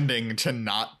pretending to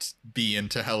not be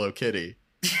into Hello Kitty?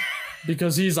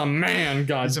 Because he's a man,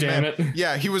 god He's a damn man. it.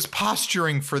 Yeah, he was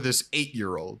posturing for this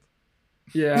 8-year-old.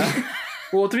 Yeah.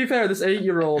 Well, to be fair, this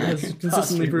 8-year-old has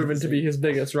consistently proven to be his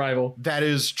biggest rival. That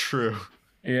is true.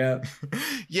 Yeah.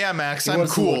 Yeah, Max, He I'm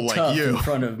wants to cool look like tough you. in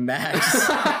front of Max.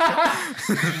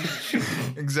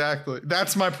 Exactly.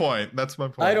 That's my point.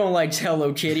 I don't like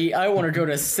Hello Kitty. I want to go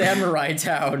to Samurai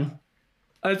Town.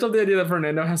 I just love the idea that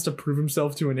Fernando has to prove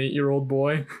himself to an 8-year-old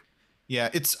boy. Yeah,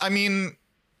 it's a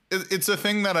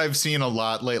thing that I've seen a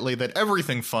lot lately, that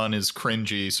everything fun is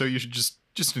cringy, so you should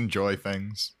just enjoy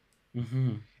things.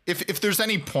 Mm-hmm. If there's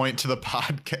any point to this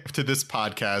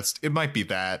podcast, it might be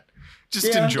that. Just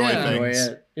Yeah, enjoy yeah, things.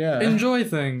 enjoy it. Yeah. Enjoy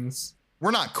things.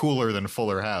 We're not cooler than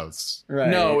Fuller House. Right.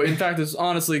 No, in fact, it's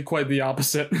honestly quite the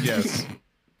opposite. Yes.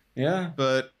 Yeah.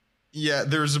 But yeah,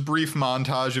 there's a brief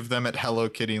montage of them at Hello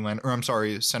Kitty Land, or I'm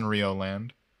sorry, Sanrio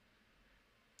Land.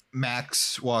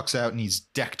 Max walks out and he's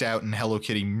decked out in Hello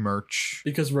Kitty merch.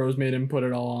 Because Rose made him put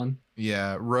it all on.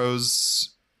 Yeah,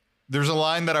 Rose. There's a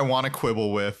line that I want to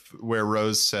quibble with where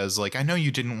Rose says, like, I know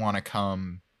you didn't want to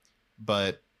come,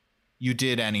 but you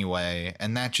did anyway,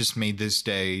 and that just made this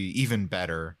day even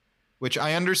better. Which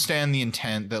I understand the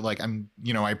intent that, like,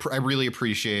 I really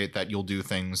appreciate that you'll do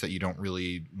things that you don't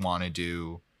really want to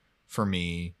do for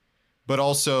me. But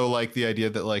also, like, the idea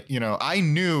that, like, I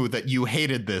knew that you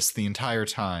hated this the entire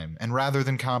time. And rather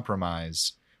than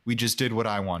compromise, we just did what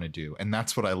I want to do. And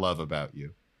that's what I love about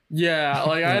you. Yeah,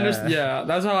 like, I understand. Yeah,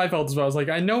 that's how I felt as well. I was like,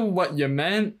 I know what you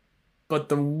meant, but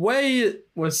the way it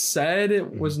was said,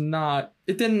 it was not,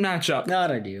 it didn't match up.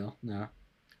 Not ideal. No.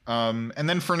 And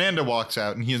then Fernando walks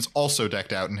out, and he is also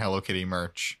decked out in Hello Kitty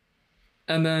merch.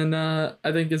 And then I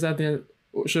think is that the end.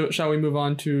 Shall we move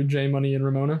on to J Money and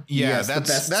Ramona? Yeah, Yes, the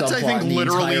that's best I subplot think in the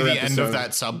literally entire the end of episode. that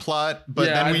subplot. But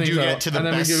Yeah, then I we think do so. get to the And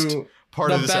then we best do part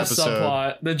the of this best episode.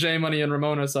 subplot, the J Money and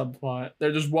Ramona subplot.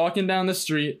 They're just walking down the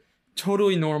street,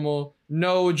 totally normal,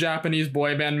 no Japanese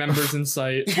boy band members in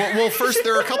sight. Well, first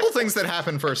there are a couple things that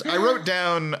happen first. I wrote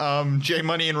down J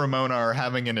Money and Ramona are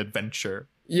having an adventure.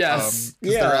 Yes, 'Cause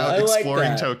Yeah, they're out I like exploring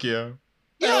that. Tokyo.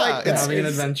 I like that. having an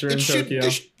adventure in Tokyo.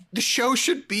 The show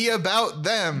should be about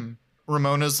them.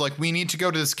 Ramona's like, we need to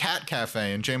go to this cat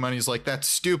cafe, and J Money's like, that's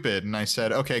stupid. And I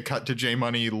said, okay, cut to J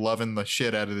Money loving the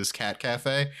shit out of this cat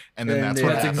cafe, and then And that's then-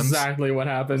 what That's happens. exactly what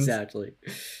happens. Exactly.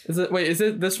 Is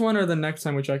it this one or the next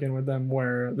time we check in with them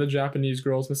where the Japanese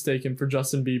girl's mistaken for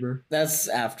Justin Bieber? That's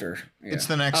after. Yeah. It's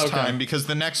the next Okay. time, because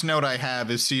the next note I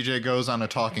have is CJ goes on a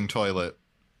talking toilet.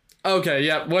 Okay,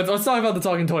 yeah. Let's talk about the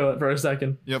talking toilet for a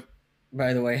second. Yep.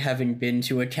 By the way, having been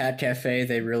to a cat cafe,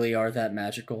 they really are that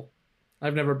magical.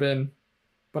 I've never been,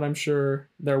 but I'm sure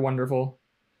they're wonderful.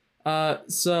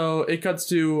 So it cuts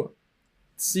to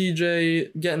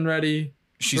CJ getting ready.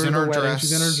 She's for in the her wedding. dress.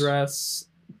 She's in her dress.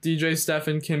 DJ, Steph,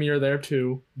 and Kimmy are there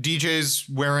too. DJ's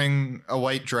wearing a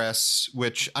white dress,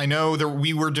 which I know that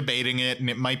we were debating it, and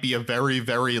it might be a very,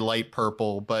 very light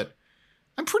purple, but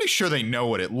I'm pretty sure they know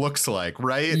what it looks like,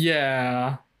 right?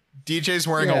 Yeah. DJ's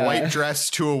wearing a Yeah. white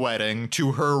dress to a wedding,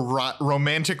 to her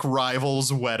romantic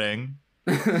rival's wedding.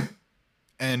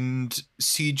 And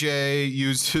CJ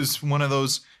uses one of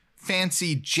those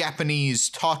fancy Japanese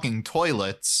talking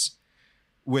toilets,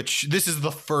 which this is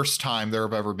the first time there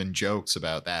have ever been jokes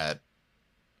about that.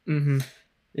 Mm-hmm.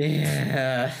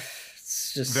 Yeah,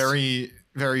 it's just Very,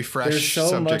 very fresh. There's so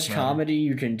subject much matter. comedy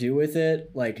you can do with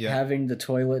it, like Yeah. having the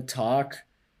toilet talk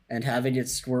and having it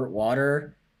squirt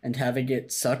water and having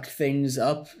it suck things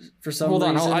up for some Hold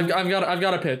on, reason. I've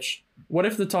got a pitch. What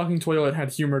if the talking toilet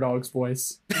had Humor Dog's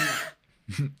voice?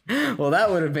 Well, that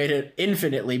would have made it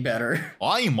infinitely better.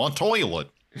 I'm a toilet.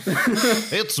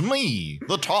 It's me,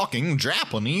 the talking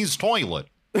Japanese toilet.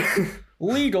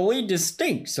 Legally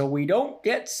distinct, so we don't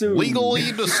get sued.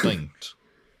 Legally distinct.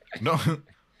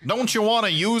 Don't you want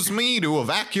to use me to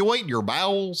evacuate your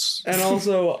bowels? And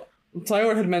also,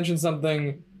 Tyler had mentioned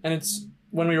something, and it's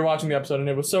when we were watching the episode, and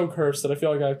it was so cursed that I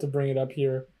feel like I have to bring it up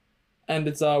here. And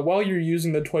it's while you're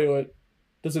using the toilet,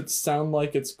 does it sound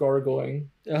like it's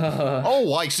gargling?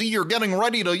 Oh, I see you're getting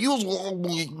ready to use.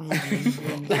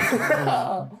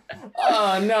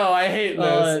 Oh no, I hate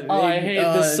this. I hate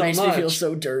this so it makes much. me feel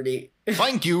so dirty.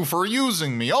 Thank you for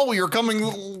using me. Oh, you're coming.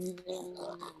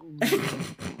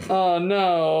 Oh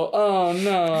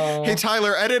no. Hey,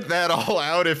 Tyler, edit that all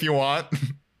out if you want.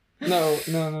 No.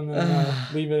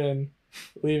 Leave it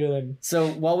in. So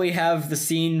while we have the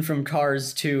scene from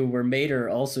Cars 2 where Mater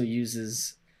also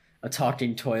uses a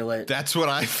talking toilet, That's what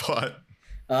I thought.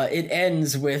 it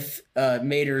ends with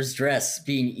Mater's dress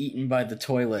being eaten by the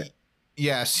toilet.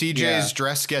 Yeah, CJ's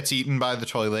dress gets eaten by the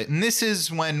toilet. And this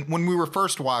is when we were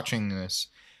first watching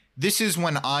this is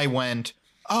when I went,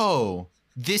 oh,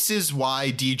 this is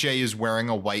why DJ is wearing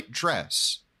a white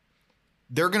dress.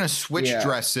 They're going to switch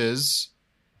dresses.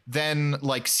 Then,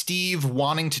 like, Steve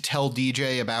wanting to tell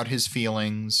DJ about his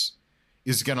feelings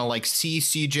is going to, like, see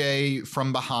CJ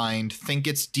from behind, think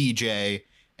it's DJ,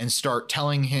 and start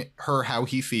telling her how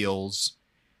he feels.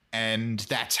 And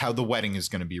that's how the wedding is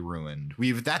going to be ruined.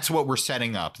 That's what we're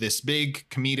setting up. This big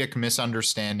comedic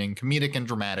and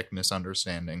dramatic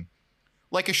misunderstanding,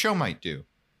 like a show might do.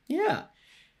 Yeah.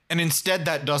 And instead,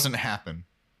 that doesn't happen.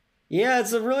 Yeah,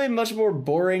 it's a really much more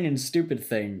boring and stupid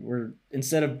thing where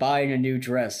instead of buying a new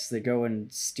dress, they go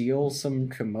and steal some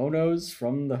kimonos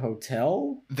from the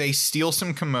hotel. They steal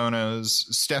some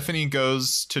kimonos. Stephanie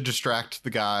goes to distract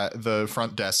the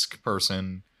front desk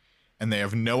person, and they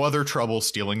have no other trouble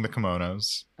stealing the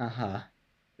kimonos.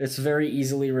 It's very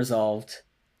easily resolved.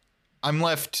 I'm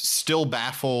left still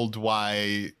baffled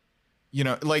why,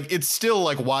 like, it's still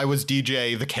like, why was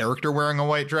DJ the character wearing a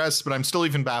white dress? But I'm still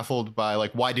even baffled by,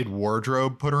 like, why did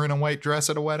wardrobe put her in a white dress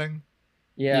at a wedding?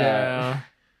 Yeah.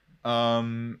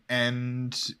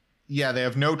 And yeah, they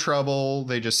have no trouble.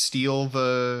 They just steal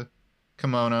the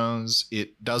kimonos.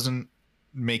 It doesn't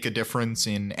make a difference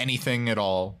in anything at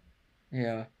all.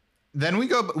 Yeah. Then we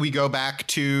go back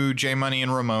to J Money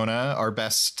and Ramona, our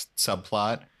best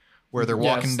subplot, where they're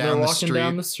walking down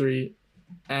the street.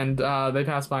 And they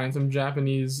pass by, and some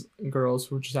Japanese girls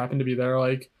who just happen to be there are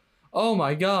like, oh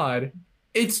my god,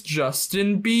 it's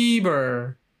Justin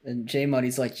Bieber. And J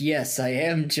Money's like, yes, I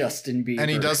am Justin Bieber.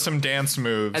 And he does some dance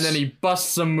moves. And then he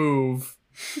busts a move.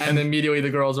 And immediately the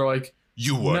girls are like,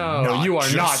 you are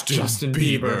not Justin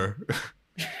Bieber.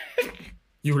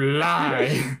 You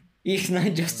lie. He's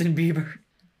not Justin Bieber.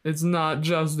 It's not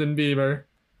Justin Bieber.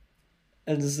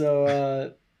 And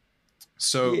so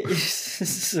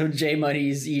J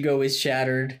Money's ego is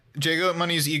shattered. J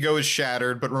Money's ego is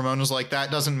shattered, but Ramona's like, that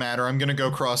doesn't matter. I'm going to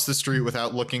go cross the street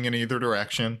without looking in either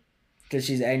direction. Because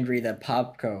she's angry that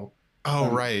Popco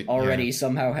already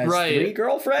somehow has 3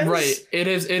 girlfriends. Right. It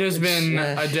has been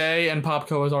a day, and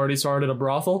Popco has already started a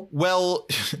brothel. Well,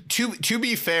 to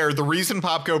be fair, the reason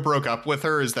Popco broke up with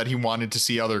her is that he wanted to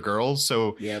see other girls,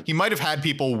 so he might have had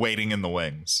people waiting in the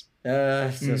wings.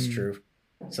 That's true.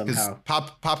 Somehow.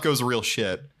 Popco's a real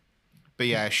shit. But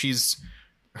yeah,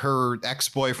 her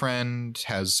ex-boyfriend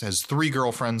has 3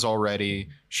 girlfriends already.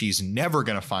 She's never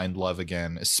gonna find love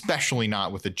again, especially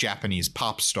not with a Japanese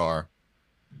pop star.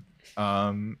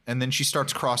 And then she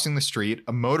starts crossing the street.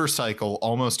 A motorcycle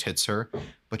almost hits her,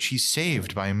 but she's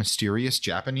saved by a mysterious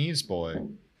Japanese boy.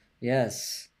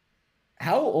 Yes.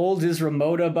 How old is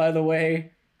Ramona, by the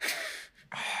way?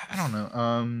 I don't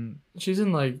know. She's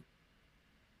in like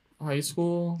high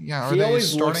school. Yeah, she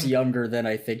always looks younger than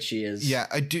I think she is. Yeah,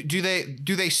 do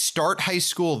they start high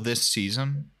school this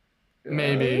season?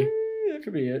 Maybe. That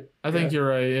could be it. I think you're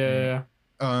right. Yeah.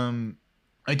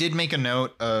 I did make a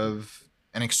note of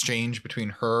an exchange between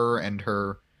her and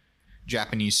her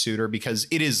Japanese suitor because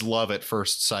it is love at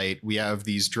first sight. We have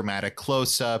these dramatic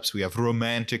close-ups. We have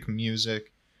romantic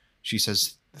music. She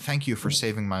says, "Thank you for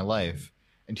saving my life."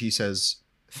 And he says,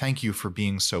 "Thank you for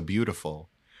being so beautiful."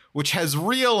 which has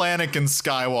real Anakin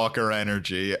Skywalker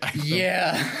energy.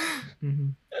 Yeah.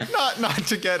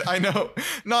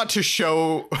 Not to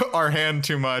show our hand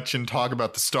too much and talk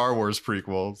about the Star Wars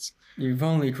prequels. You've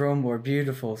only grown more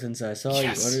beautiful since I saw you.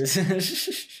 What is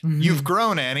it? You've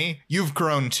grown, Annie. You've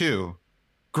grown too.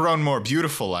 Grown more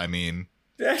beautiful, I mean.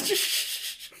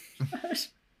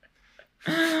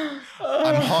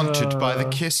 I'm haunted by the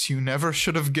kiss you never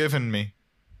should have given me.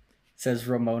 Says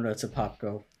Ramona to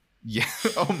Popko. Yeah.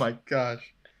 Oh my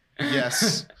gosh.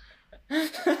 Yes.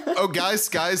 Oh,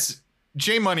 guys.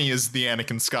 J Money is the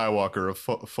Anakin Skywalker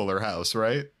of Fuller House,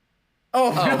 right?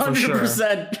 Oh, for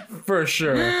 100%. For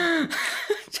sure.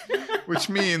 Which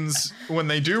means when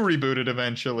they do reboot it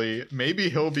eventually, maybe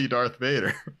he'll be Darth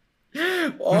Vader.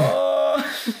 Oh.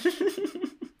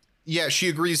 Yeah, she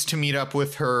agrees to meet up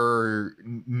with her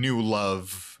new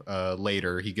love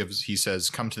later. He says,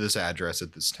 "Come to this address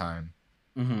at this time."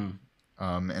 Mm-hmm.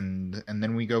 And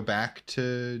then we go back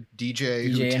to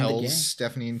DJ who tells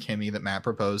Stephanie and Kimmy that Matt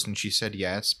proposed, and she said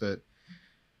yes, but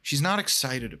she's not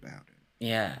excited about it.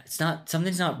 Yeah,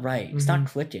 something's not right. It's not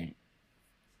clicking.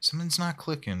 Something's not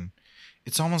clicking.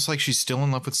 It's almost like she's still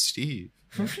in love with Steve.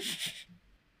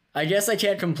 I guess I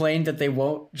can't complain that they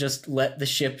won't just let the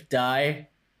ship die,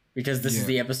 because this is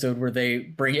the episode where they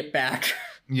bring it back.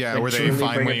 Yeah, like, where they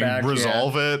finally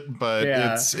resolve it, but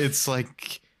it's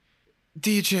like,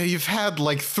 DJ, you've had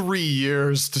like 3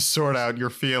 years to sort out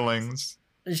your feelings.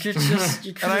 It's just,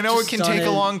 and I know it can take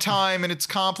a long time and it's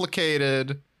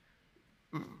complicated,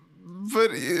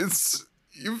 but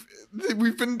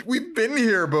we've been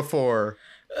here before.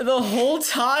 The whole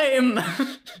time.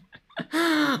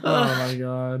 Oh my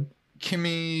god.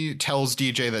 Kimmy tells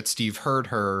DJ that Steve heard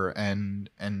her, and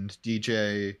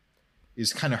DJ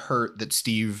is kind of hurt that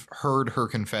Steve heard her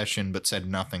confession but said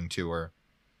nothing to her.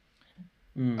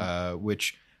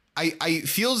 Which I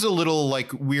feels a little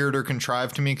like weird or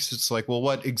contrived to me, because it's like, well,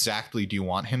 what exactly do you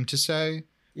want him to say?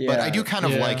 Yeah. But I do kind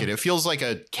of like it. It feels like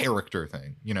a character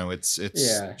thing. You know, it's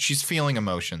she's feeling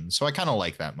emotions. So I kind of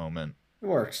like that moment. It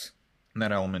works.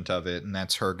 That element of it. And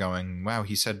that's her going, wow,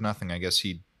 he said nothing. I guess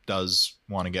he does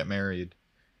want to get married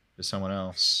to someone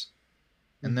else.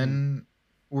 And then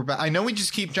we're back. I know we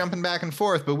just keep jumping back and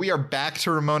forth, but we are back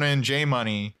to Ramona and J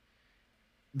Money.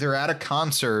 They're at a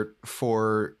concert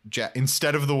for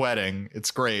instead of the wedding.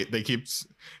 It's great.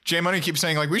 J Money keeps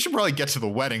saying, like, we should probably get to the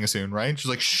wedding soon, right? She's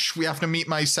like, shh, we have to meet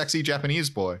my sexy Japanese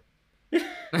boy.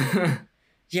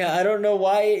 Yeah, I don't know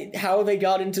how they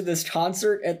got into this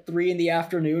concert at 3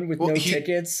 p.m. with no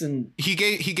tickets, and he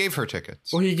gave her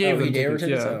tickets. Well, he gave them tickets.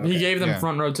 Yeah. Oh, okay. He gave them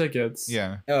front row tickets.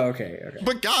 Yeah. Oh, okay.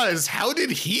 But guys, how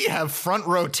did he have front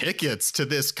row tickets to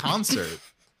this concert?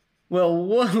 Well,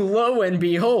 lo and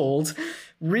behold,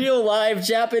 real live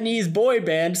Japanese boy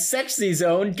band Sexy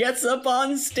Zone gets up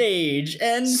on stage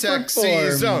and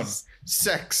performs.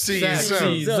 Sexy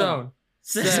Zone.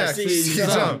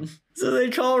 So they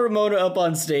call Ramona up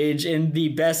on stage in the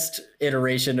best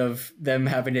iteration of them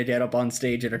having to get up on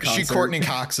stage at a concert. She Courtney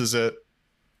Coxes it.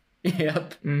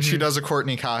 Yep. She does a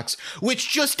Courtney Cox,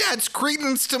 which just adds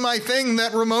credence to my thing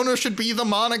that Ramona should be the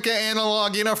Monica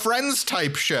analog in a Friends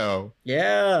type show.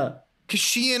 Yeah. Because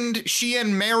she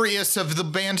and Marius of the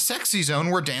band Sexy Zone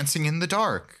were dancing in the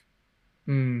dark.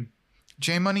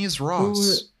 J Money is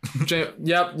Ross. Yep.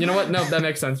 You know what? No, that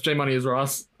makes sense. J Money is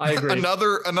Ross. I agree.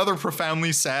 Another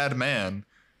profoundly sad man.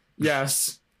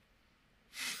 Yes.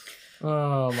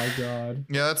 Oh my god.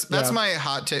 Yeah, that's my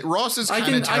hot take. Ross is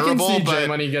kind of terrible, I can see J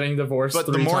Money getting divorced. But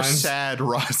 3 the more times. sad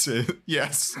Ross is,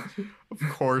 yes, of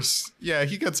course. Yeah,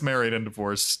 he gets married and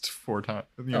divorced 4 times.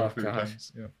 3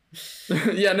 times. Yeah.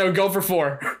 Yeah. No, go for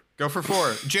 4. Go for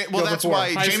 4. That's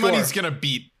why J Money's gonna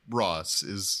beat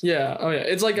Ross. Yeah. Oh yeah.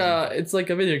 It's like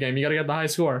a video game. You gotta get the high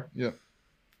score. Yeah.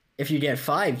 If you get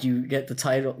 5, you get the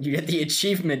title. You get the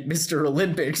achievement, Mr.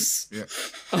 Olympics. Yeah.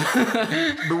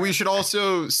 But we should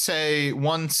also say,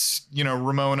 once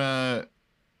Ramona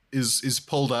is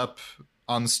pulled up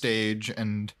on stage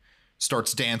and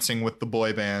starts dancing with the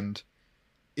boy band,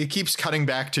 it keeps cutting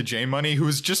back to J Money, who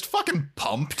is just fucking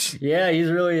pumped. Yeah,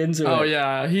 he's really into it. Oh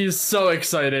yeah, he's so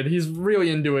excited. He's really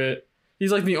into it.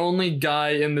 He's like the only guy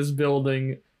in this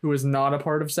building who is not a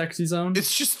part of Sexy Zone.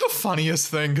 It's just the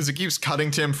funniest thing, because it keeps cutting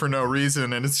to him for no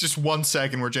reason, and it's just 1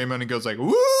 second where J Money goes like,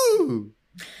 "Woo!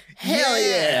 Hell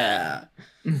yeah!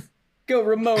 Go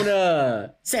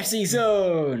Ramona! Sexy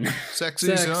Zone!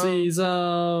 Sexy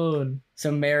Zone!"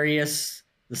 So Marius,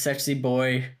 the sexy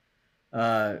boy,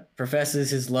 professes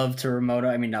his love to Ramona.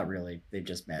 I mean, not really. They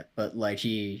just met, but like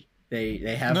they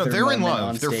have. No, their they're in moment love.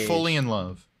 on They're stage. fully in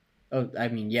love. Oh, I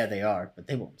mean, yeah, they are, but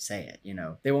they won't say it.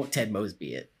 They won't Ted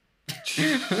Mosby it.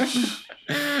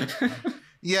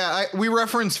 Yeah, we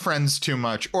reference Friends too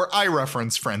much, or I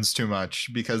reference Friends too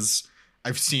much because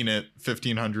I've seen it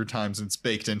 1,500 times and it's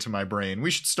baked into my brain.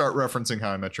 We should start referencing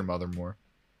How I Met Your Mother more.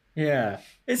 Yeah.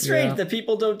 It's strange that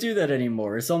people don't do that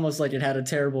anymore. It's almost like it had a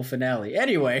terrible finale.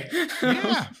 Anyway.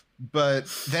 Yeah. But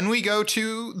then we go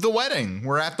to the wedding.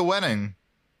 We're at the wedding.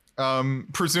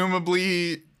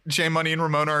 Presumably, J Money and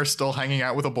Ramona are still hanging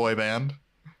out with a boy band.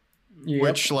 Yep.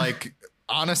 Which, like,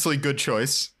 honestly, good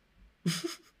choice.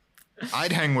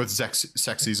 I'd hang with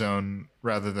Sexy Zone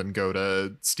rather than go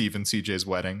to Steve and CJ's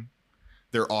wedding.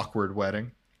 Their awkward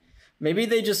wedding. Maybe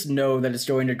they just know that it's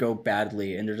going to go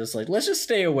badly, and they're just like, let's just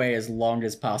stay away as long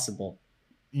as possible.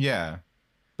 Yeah.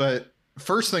 But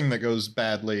first thing that goes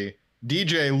badly,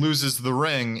 DJ loses the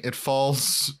ring. It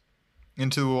falls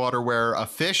into the water where a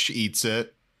fish eats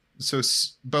it. So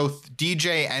both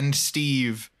DJ and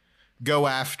Steve go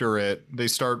after it. They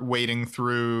start wading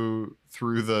through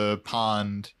the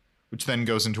pond, which then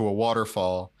goes into a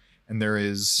waterfall. And there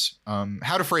is,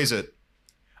 how to phrase it,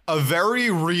 a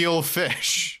very real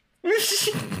fish.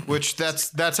 Which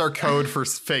that's our code for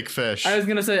fake fish. I was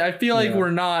gonna say, I feel like we're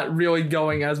not really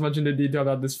going as much into detail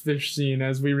about this fish scene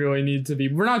as we really need to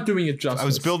be. We're not doing it justice. I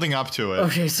was building up to it.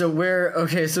 Okay, so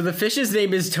the fish's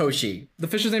name is Toshi. The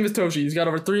fish's name is Toshi. He's got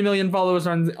over 3 million followers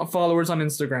on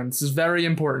Instagram. This is very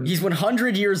important. He's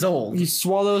 100 years old. He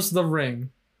swallows the ring.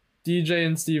 DJ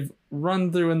and Steve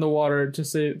run through in the water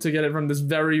to get it from this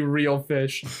very real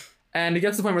fish, and it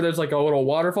gets to the point where there's like a little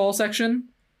waterfall section.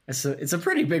 It's a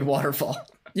pretty big waterfall.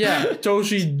 Yeah,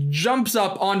 Toshi jumps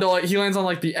up onto he lands on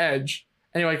like the edge,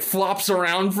 and he flops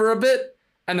around for a bit,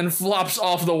 and then flops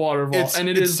off the waterfall.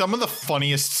 It's some of the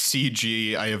funniest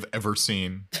CG I have ever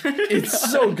seen.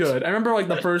 It's so good. I remember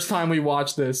the first time we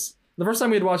watched this. The first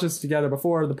time we had watched this together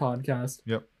before the podcast.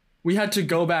 Yep. We had to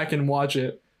go back and watch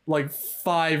it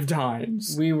 5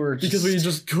 times. Because we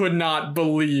just could not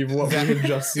believe what we had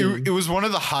just seen. It was one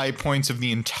of the high points of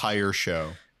the entire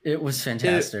show. It was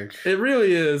fantastic. It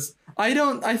really is.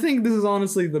 I think this is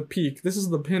honestly the peak. This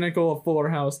is the pinnacle of Fuller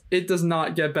House. It does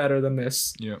not get better than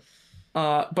this. Yeah.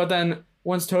 But then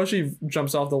once Toshi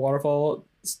jumps off the waterfall,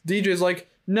 DJ's like,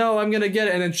 no, I'm gonna get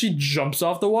it. And then she jumps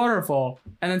off the waterfall.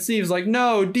 And then Steve's like,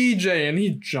 no, DJ. And he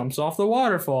jumps off the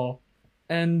waterfall.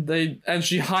 And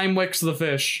she Heimlichs the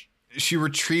fish. She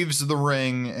retrieves the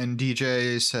ring and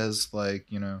DJ says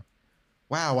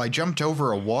wow, I jumped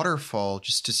over a waterfall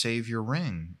just to save your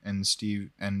ring. And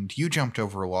Steve, and you jumped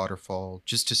over a waterfall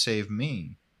just to save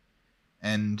me.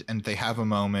 And they have a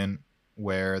moment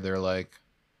where they're like,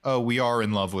 oh, we are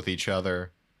in love with each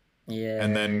other. Yeah.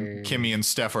 And then Kimmy and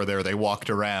Steph are there. They walked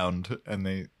around and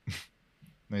they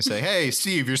say, hey,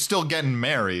 Steve, you're still getting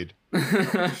married.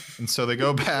 And so they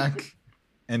go back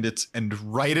and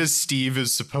right as Steve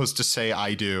is supposed to say,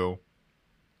 I do,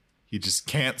 he just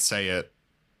can't say it.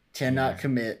 Cannot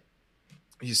commit.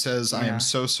 He says, I am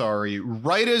so sorry.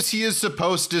 Right as he is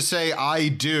supposed to say, I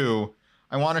do.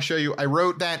 I want to show you. I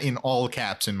wrote that in all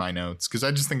caps in my notes because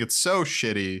I just think it's so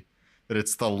shitty that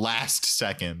it's the last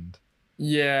second.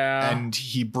 Yeah. And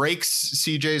he breaks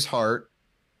CJ's heart.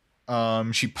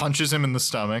 She punches him in the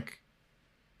stomach,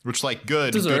 which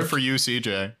good for you,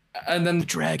 CJ. And then the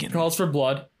dragon calls for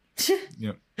blood.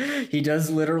 Yep. He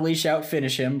does literally shout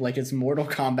finish him like it's Mortal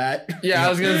Kombat. Yeah, I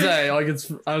was gonna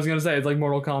say it's like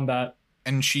Mortal Kombat.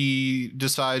 And she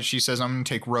decides, she says, I'm gonna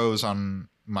take Rose on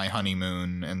my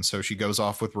honeymoon, and so she goes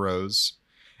off with Rose.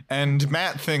 And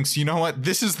Matt thinks, you know what,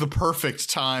 this is the perfect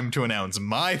time to announce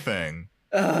my thing.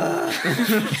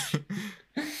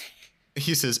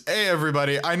 He says, hey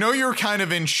everybody, I know you're kind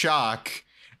of in shock,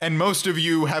 and most of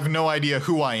you have no idea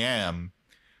who I am.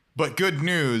 But good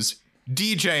news,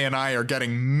 DJ and I are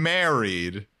getting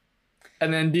married.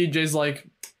 And then DJ's like,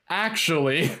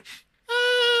 actually,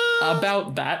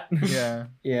 about that. Yeah.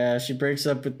 Yeah, she breaks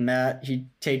up with Matt. He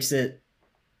takes it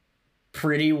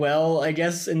pretty well, I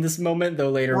guess, in this moment, though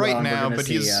later right on now, we're gonna but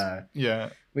see,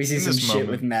 we see some shit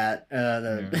with Matt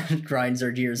that grinds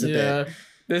our gears a bit.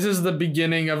 This is the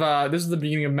beginning of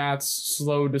Matt's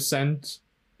slow descent.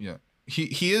 Yeah.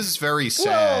 He is very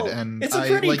sad, and it's a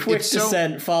pretty quick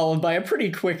descent followed by a pretty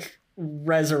quick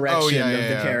resurrection of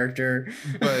the character.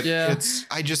 But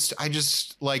I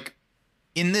just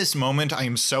in this moment I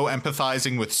am so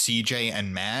empathizing with CJ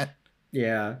and Matt.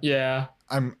 Yeah.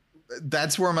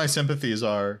 That's where my sympathies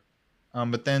are.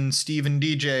 But then Steve and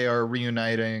DJ are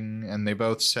reuniting, and they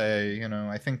both say,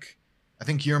 I think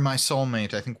you're my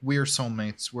soulmate. I think we're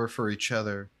soulmates. We're for each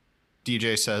other.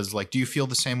 DJ says, do you feel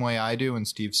the same way I do? And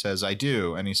Steve says, I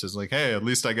do. And he says, hey, at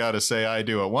least I got to say I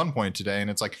do at one point today. And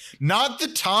it's not the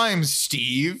time,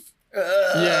 Steve.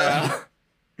 Yeah.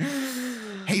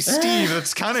 Hey, Steve,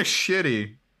 that's kind of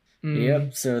shitty. Mm.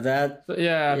 Yep. So that.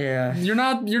 Yeah. Yeah. You're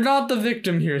not the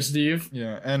victim here, Steve.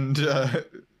 Yeah, and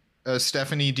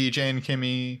Stephanie, DJ, and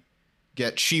Kimmy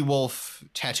get She-Wolf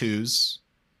tattoos,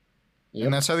 Yep.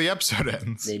 and that's how the episode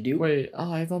ends. They do. Wait,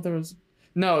 oh, I thought there was.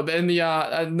 No, in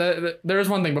there's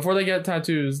one thing. Before they get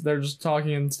tattoos, they're just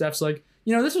talking, and Steph's like,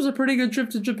 this was a pretty good trip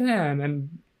to Japan,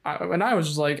 and I was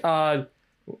just like,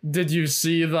 did you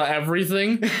see the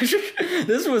everything?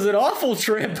 This was an awful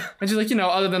trip. And she's like,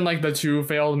 other than like the 2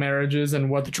 failed marriages and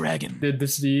what the dragon did to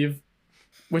Steve,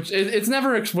 which it's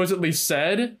never explicitly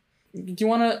said. Do you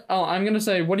want to? Oh, I'm gonna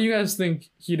say, what do you guys think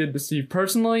he did to Steve?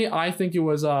 Personally, I think it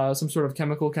was some sort of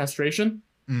chemical castration.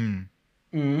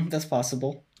 That's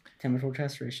possible. Chemical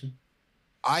castration.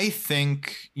 I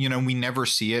think, we never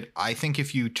see it. I think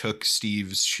if you took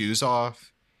Steve's shoes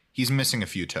off, he's missing a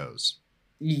few toes.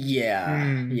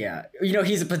 Yeah, yeah.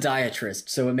 He's a podiatrist,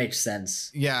 so it makes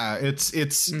sense. Yeah, it's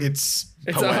It's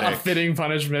poetic. a fitting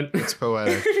punishment. It's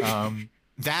poetic.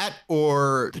 That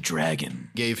or the dragon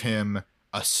gave him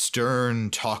a stern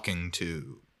talking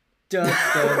to. Da,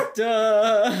 da,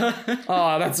 da.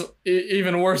 Oh, that's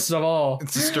even worst of all.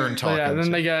 It's a stern So talking.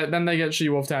 yeah, then they get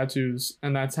She-Wolf tattoos,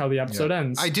 and that's how the episode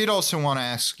ends. I did also want to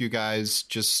ask you guys,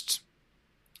 just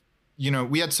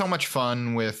we had so much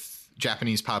fun with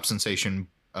Japanese pop sensation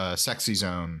Sexy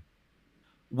Zone.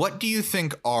 What do you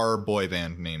think our boy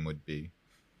band name would be?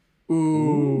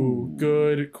 Ooh,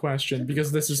 good question.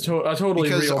 Because this is a totally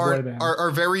real boy band.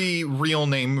 Our very real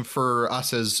name for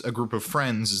us as a group of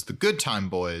friends is the Good Time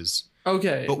Boys.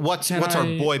 Okay. But what's our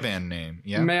boy band name?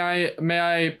 Yeah. May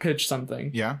I pitch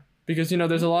something? Yeah. Because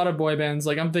there's a lot of boy bands.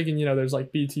 Like I'm thinking, there's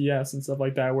like BTS and stuff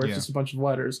like that, where it's just a bunch of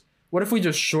letters. What if we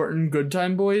just shorten Good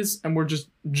Time Boys and we're just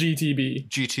GTB?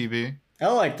 GTB. I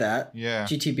like that. Yeah.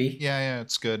 GTB. Yeah,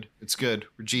 it's good. It's good.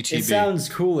 We're GTB. It sounds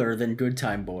cooler than Good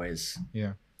Time Boys.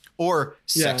 Yeah. Or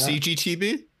Sexy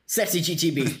GTB? Sexy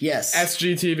GTB, yes.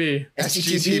 SGTB.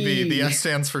 SGTB. The S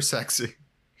stands for sexy.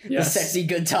 Yes. The Sexy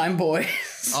Good Time Boys.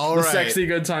 All The right. Sexy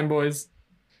Good Time Boys.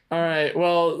 All right.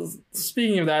 Well,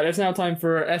 speaking of that, it's now time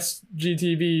for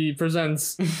SGTB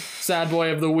presents Sad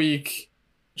Boy of the Week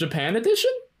Japan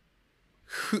edition?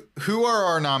 Who are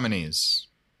our nominees?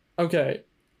 Okay.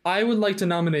 I would like to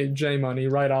nominate J Money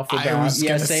right off the bat. I was Yeah,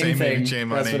 gonna same say maybe thing. J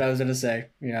Money. That's what I was gonna say.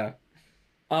 Yeah.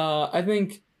 I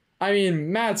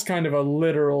mean, Matt's kind of a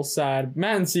literal sad.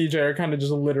 Matt and CJ are kind of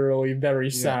just literally very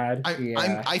sad.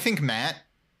 I think Matt,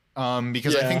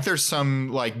 because I think there's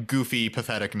some like goofy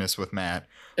patheticness with Matt.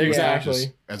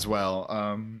 Exactly. As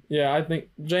well. Yeah, I think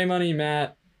J Money,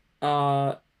 Matt.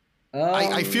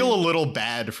 I feel a little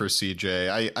bad for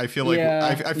CJ. I feel like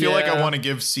I feel like I want to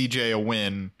give CJ a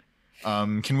win.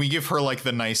 Can we give her like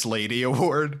the nice lady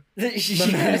award? The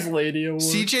nice lady award.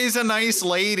 CJ's a nice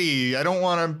lady. I don't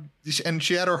want to, and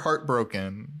she had her heart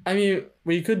broken. I mean,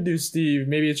 we could do Steve.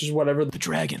 Maybe it's just whatever the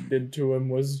dragon did to him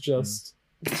was just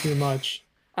too much.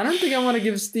 I don't think I want to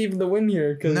give Steve the win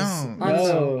here because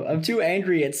I'm too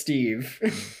angry at Steve.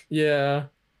 Yeah.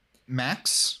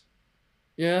 Max.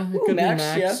 Yeah, it Ooh, could Max,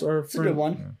 be Max or it's a good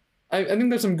one. I think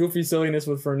there's some goofy silliness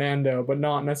with Fernando, but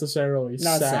not necessarily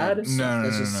sad. No,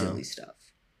 That's just silly stuff.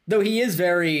 Though he is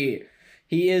very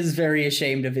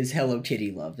ashamed of his Hello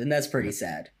Kitty love, and that's pretty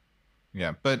sad.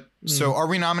 Yeah, but so are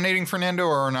we nominating Fernando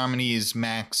or are our nominees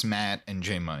Max, Matt, and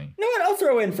J Money? You know what? I'll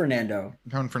throw in Fernando.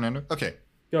 Fernando? Okay.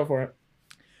 Go for it.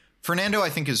 Fernando, I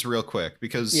think, is real quick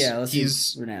because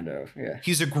he's Fernando. Yeah.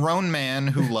 He's a grown man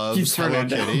who loves Hello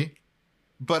Fernando. Kitty.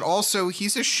 But also,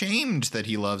 he's ashamed that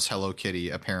he loves Hello Kitty,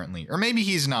 apparently. Or maybe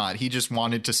he's not. He just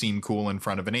wanted to seem cool in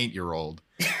front of an 8-year-old,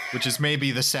 which is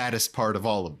maybe the saddest part of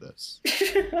all of this.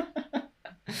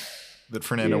 That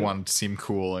Fernando wanted to seem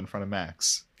cool in front of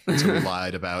Max. So he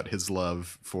lied about his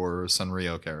love for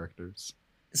Sanrio characters.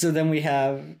 So then we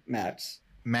have Max.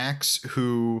 Max,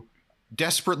 who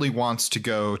desperately wants to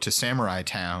go to Samurai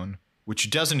Town, which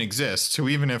doesn't exist. So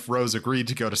even if Rose agreed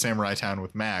to go to Samurai Town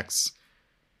with Max,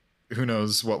 who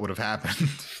knows what would have happened.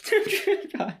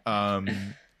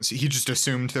 So he just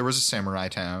assumed there was a Samurai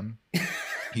Town.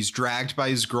 He's dragged by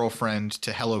his girlfriend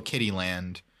to Hello Kitty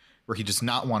Land, where he does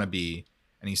not want to be.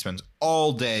 And he spends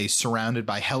all day surrounded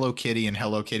by Hello Kitty and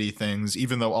Hello Kitty things,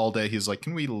 even though all day he's like,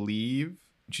 can we leave?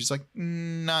 And she's like,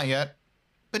 not yet.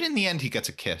 But in the end, he gets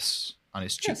a kiss on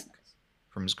his cheek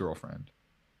from his girlfriend.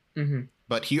 Mm-hmm.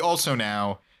 But he also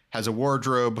now has a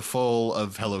wardrobe full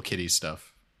of Hello Kitty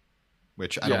stuff,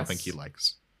 which I don't think he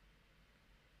likes.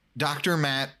 Dr.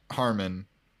 Matt Harmon,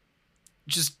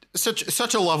 just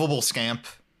such a lovable scamp.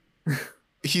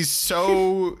 He's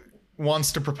so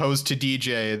wants to propose to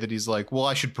DJ that he's like, well,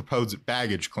 I should propose at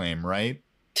baggage claim, right?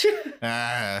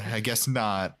 I guess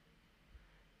not.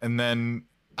 And then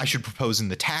I should propose in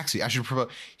the taxi. I should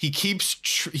propose.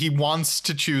 He wants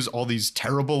to choose all these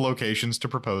terrible locations to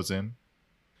propose in.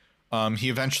 He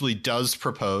eventually does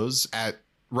propose at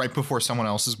right before someone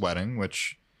else's wedding,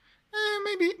 which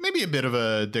maybe a bit of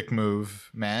a dick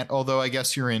move, Matt. Although I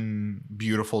guess you're in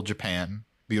beautiful Japan,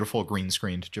 beautiful green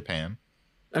screened Japan.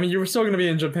 I mean, you were still going to be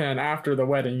in Japan after the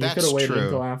wedding. You could have waited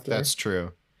until after. That's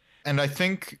true. And I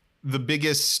think the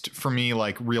biggest, for me,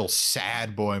 like real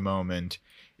sad boy moment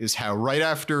is how right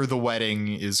after the wedding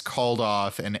is called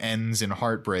off and ends in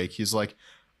heartbreak, he's like,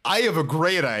 I have a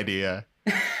great idea.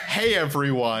 Hey,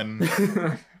 everyone.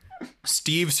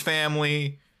 Steve's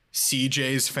family,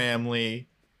 CJ's family,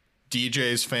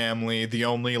 DJ's family, the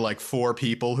only like 4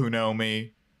 people who know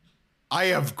me. I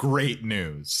have great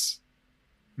news.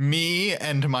 Me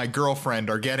and my girlfriend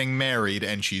are getting married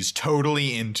and she's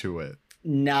totally into it.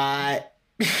 Not.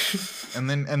 and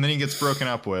then he gets broken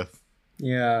up with.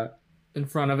 Yeah. In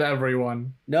front of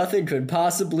everyone. Nothing could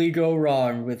possibly go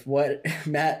wrong with what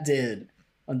Matt did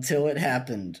until it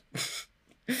happened.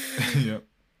 Yep.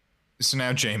 So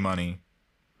now J Money,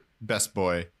 best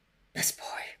boy. Best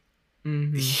boy.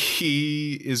 Mm-hmm.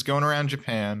 He is going around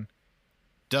Japan,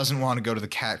 doesn't want to go to the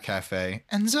cat cafe,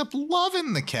 ends up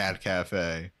loving the cat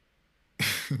cafe.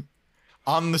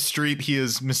 On the street, he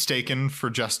is mistaken for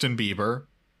Justin Bieber.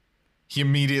 He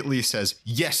immediately says,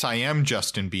 yes, I am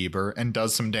Justin Bieber, and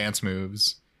does some dance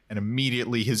moves. And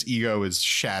immediately his ego is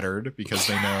shattered because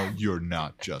they know you're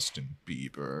not Justin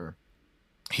Bieber.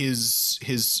 His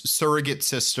surrogate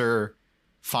sister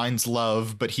finds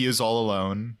love, but he is all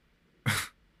alone.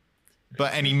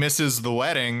 And he misses the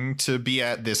wedding to be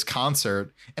at this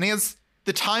concert. And he has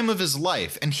the time of his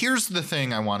life. And here's the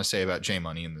thing I want to say about J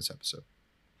Money in this episode.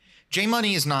 J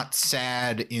Money is not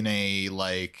sad in a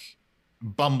like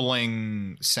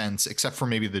bumbling sense, except for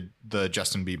maybe the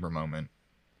Justin Bieber moment.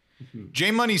 Mm-hmm.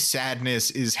 J Money's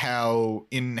sadness is how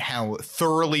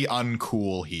thoroughly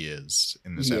uncool he is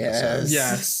in this episode.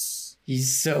 Yes.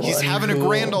 He's having a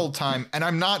grand old time. And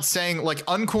I'm not saying like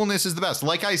uncoolness is the best.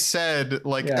 Like I said,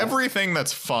 like everything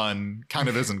that's fun kind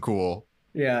of isn't cool.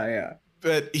 Yeah.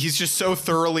 But he's just so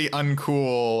thoroughly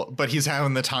uncool, but he's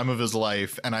having the time of his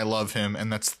life, and I love him,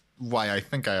 and that's why I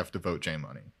think I have to vote J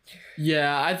Money.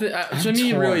 Yeah, to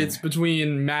me, really, it's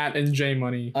between Matt and J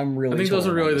Money. I think those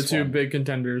are really the two big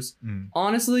contenders.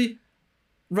 Honestly,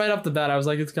 right off the bat, I was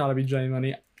like, it's gotta be J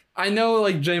Money. I know,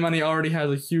 like, J Money already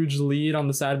has a huge lead on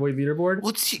the Sad Boy leaderboard.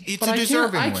 Well, it's a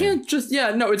deserving win. I can't just,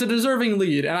 it's a deserving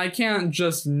lead, and I can't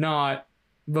just not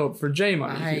vote for J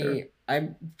Money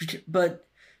here. But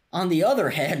on the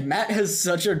other hand, Matt has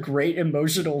such a great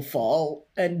emotional fall,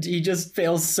 and he just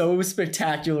fails so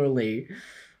spectacularly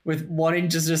with wanting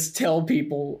to just tell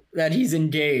people that he's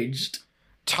engaged.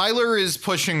 Tyler is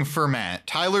pushing for Matt.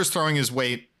 Tyler's throwing his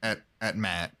weight at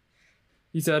Matt.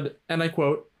 He said, and I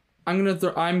quote, I'm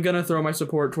gonna throw my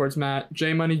support towards Matt.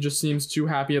 J Money just seems too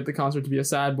happy at the concert to be a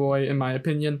sad boy, in my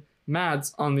opinion.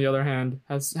 Matt, on the other hand,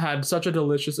 has had such a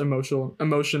delicious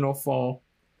emotional fall.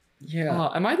 Yeah.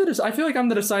 I feel like I'm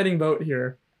the deciding vote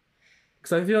here.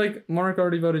 Because I feel like Mark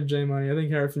already voted J Money. I think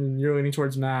Harrison, you're leaning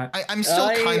towards Matt. I'm still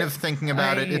kind of thinking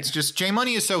about it. It's just J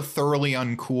Money is so thoroughly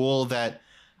uncool that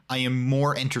I am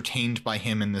more entertained by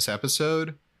him in this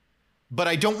episode. But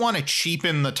I don't want to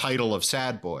cheapen the title of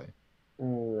Sad Boy.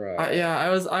 Right. I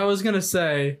was gonna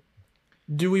say,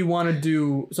 do we want to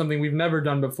do something we've never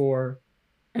done before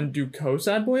and do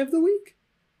co-Sad Boy of the Week?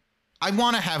 I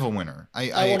want to have a winner.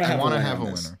 I want to have a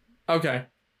winner. Okay.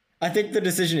 I think the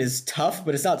decision is tough,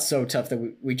 but it's not so tough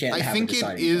that we can't have a deciding vote.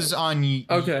 I think it is on you.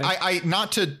 Okay. I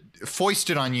not to foist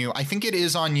it on you. I think it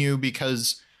is on you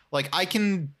because like I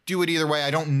can do it either way. I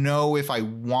don't know if I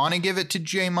want to give it to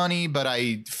J Money, but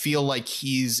I feel like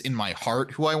he's in my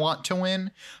heart who I want to win.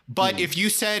 But if you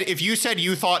said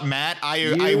you thought Matt,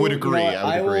 I would agree.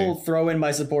 I will throw in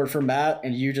my support for Matt,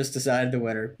 and you just decide the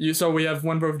winner. So we have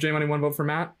one vote for J Money, one vote for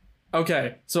Matt.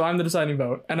 Okay, so I'm the deciding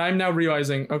vote, and I'm now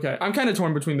realizing, okay, I'm kind of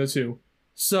torn between the two.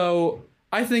 So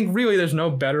I think really there's no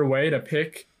better way to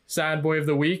pick Sad Boy of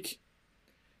the Week.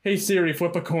 Hey Siri,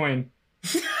 flip a coin.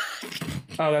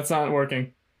 Oh, that's not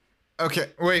working. Okay,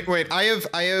 wait. I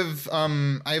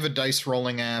have a dice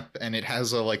rolling app, and it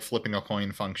has a like flipping a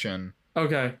coin function.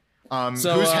 Okay.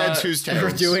 So, whose heads, whose tails?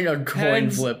 We're doing a coin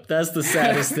flip. That's the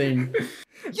saddest thing.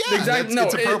 Yeah, exactly.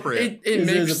 It's appropriate. It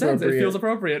makes sense. It feels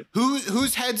appropriate.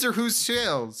 Whose heads or whose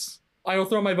tails? I will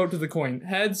throw my vote to the coin.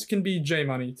 Heads can be J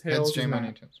Money. Tails heads, J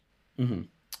Money. Tails. Mm-hmm.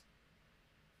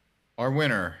 Our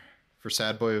winner for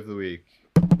Sad Boy of the Week,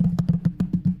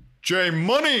 J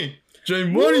Money. J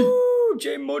Money. Woo,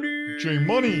 J Money. J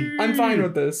Money. I'm fine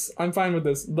with this.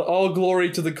 All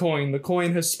glory to the coin. The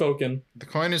coin has spoken. The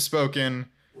coin has spoken.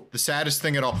 the saddest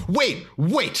thing at all. Wait.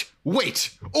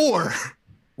 Or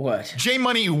What? J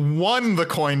Money won the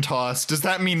coin toss. Does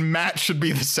that mean Matt should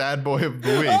be the sad boy of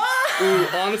the week? Ooh,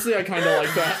 honestly, I kind of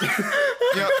like that.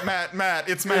 Yep, Matt.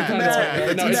 It's Matt. Kinda It's like Matt. it.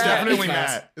 It's, No, it's it's definitely Matt.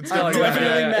 Matt. It's I like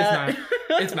definitely that. Matt.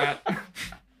 Definitely It's Matt. Matt.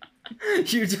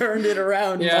 You turned it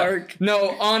around, Yeah. Mark.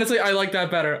 No, honestly, I like that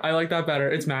better.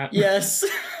 It's Matt. Yes.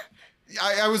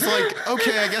 I was like,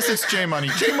 okay, I guess it's J Money.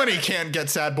 J Money can't get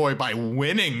sad boy by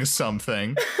winning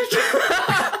something.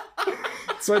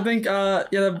 So I think,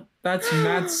 that's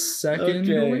Matt's second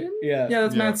win. Yeah. Yeah,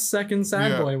 that's Yeah. Matt's second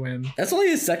sad boy win. That's only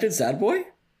his second sad boy?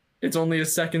 It's only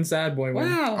his second sad boy win.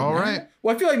 Wow. All right.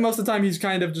 Well, I feel like most of the time he's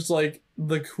kind of just like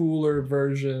the cooler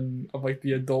version of like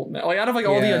the adult men. Like out of like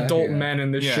all the Yeah, adult yeah. men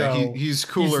in the Yeah, show, he's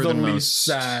cooler he's the than least most.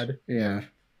 sad. Yeah.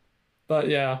 But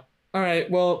yeah. All right.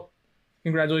 Well,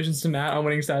 congratulations to Matt on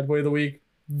winning Sad Boy of the Week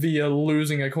via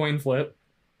losing a coin flip.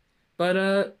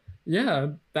 But yeah,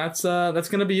 that's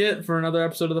gonna be it for another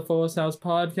episode of the Fullest House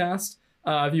podcast.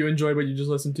 If you enjoyed what you just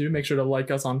listened to, make sure to like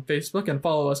us on Facebook and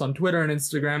follow us on Twitter and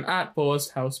Instagram at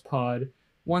Fullest House Pod.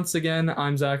 Once again,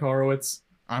 I'm Zach Horowitz,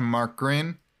 I'm Mark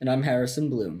Green. And I'm Harrison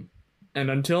Bloom. and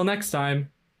until next time,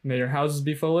 may your houses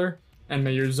be fuller and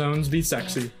may your zones be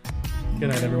sexy. Good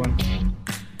night, everyone.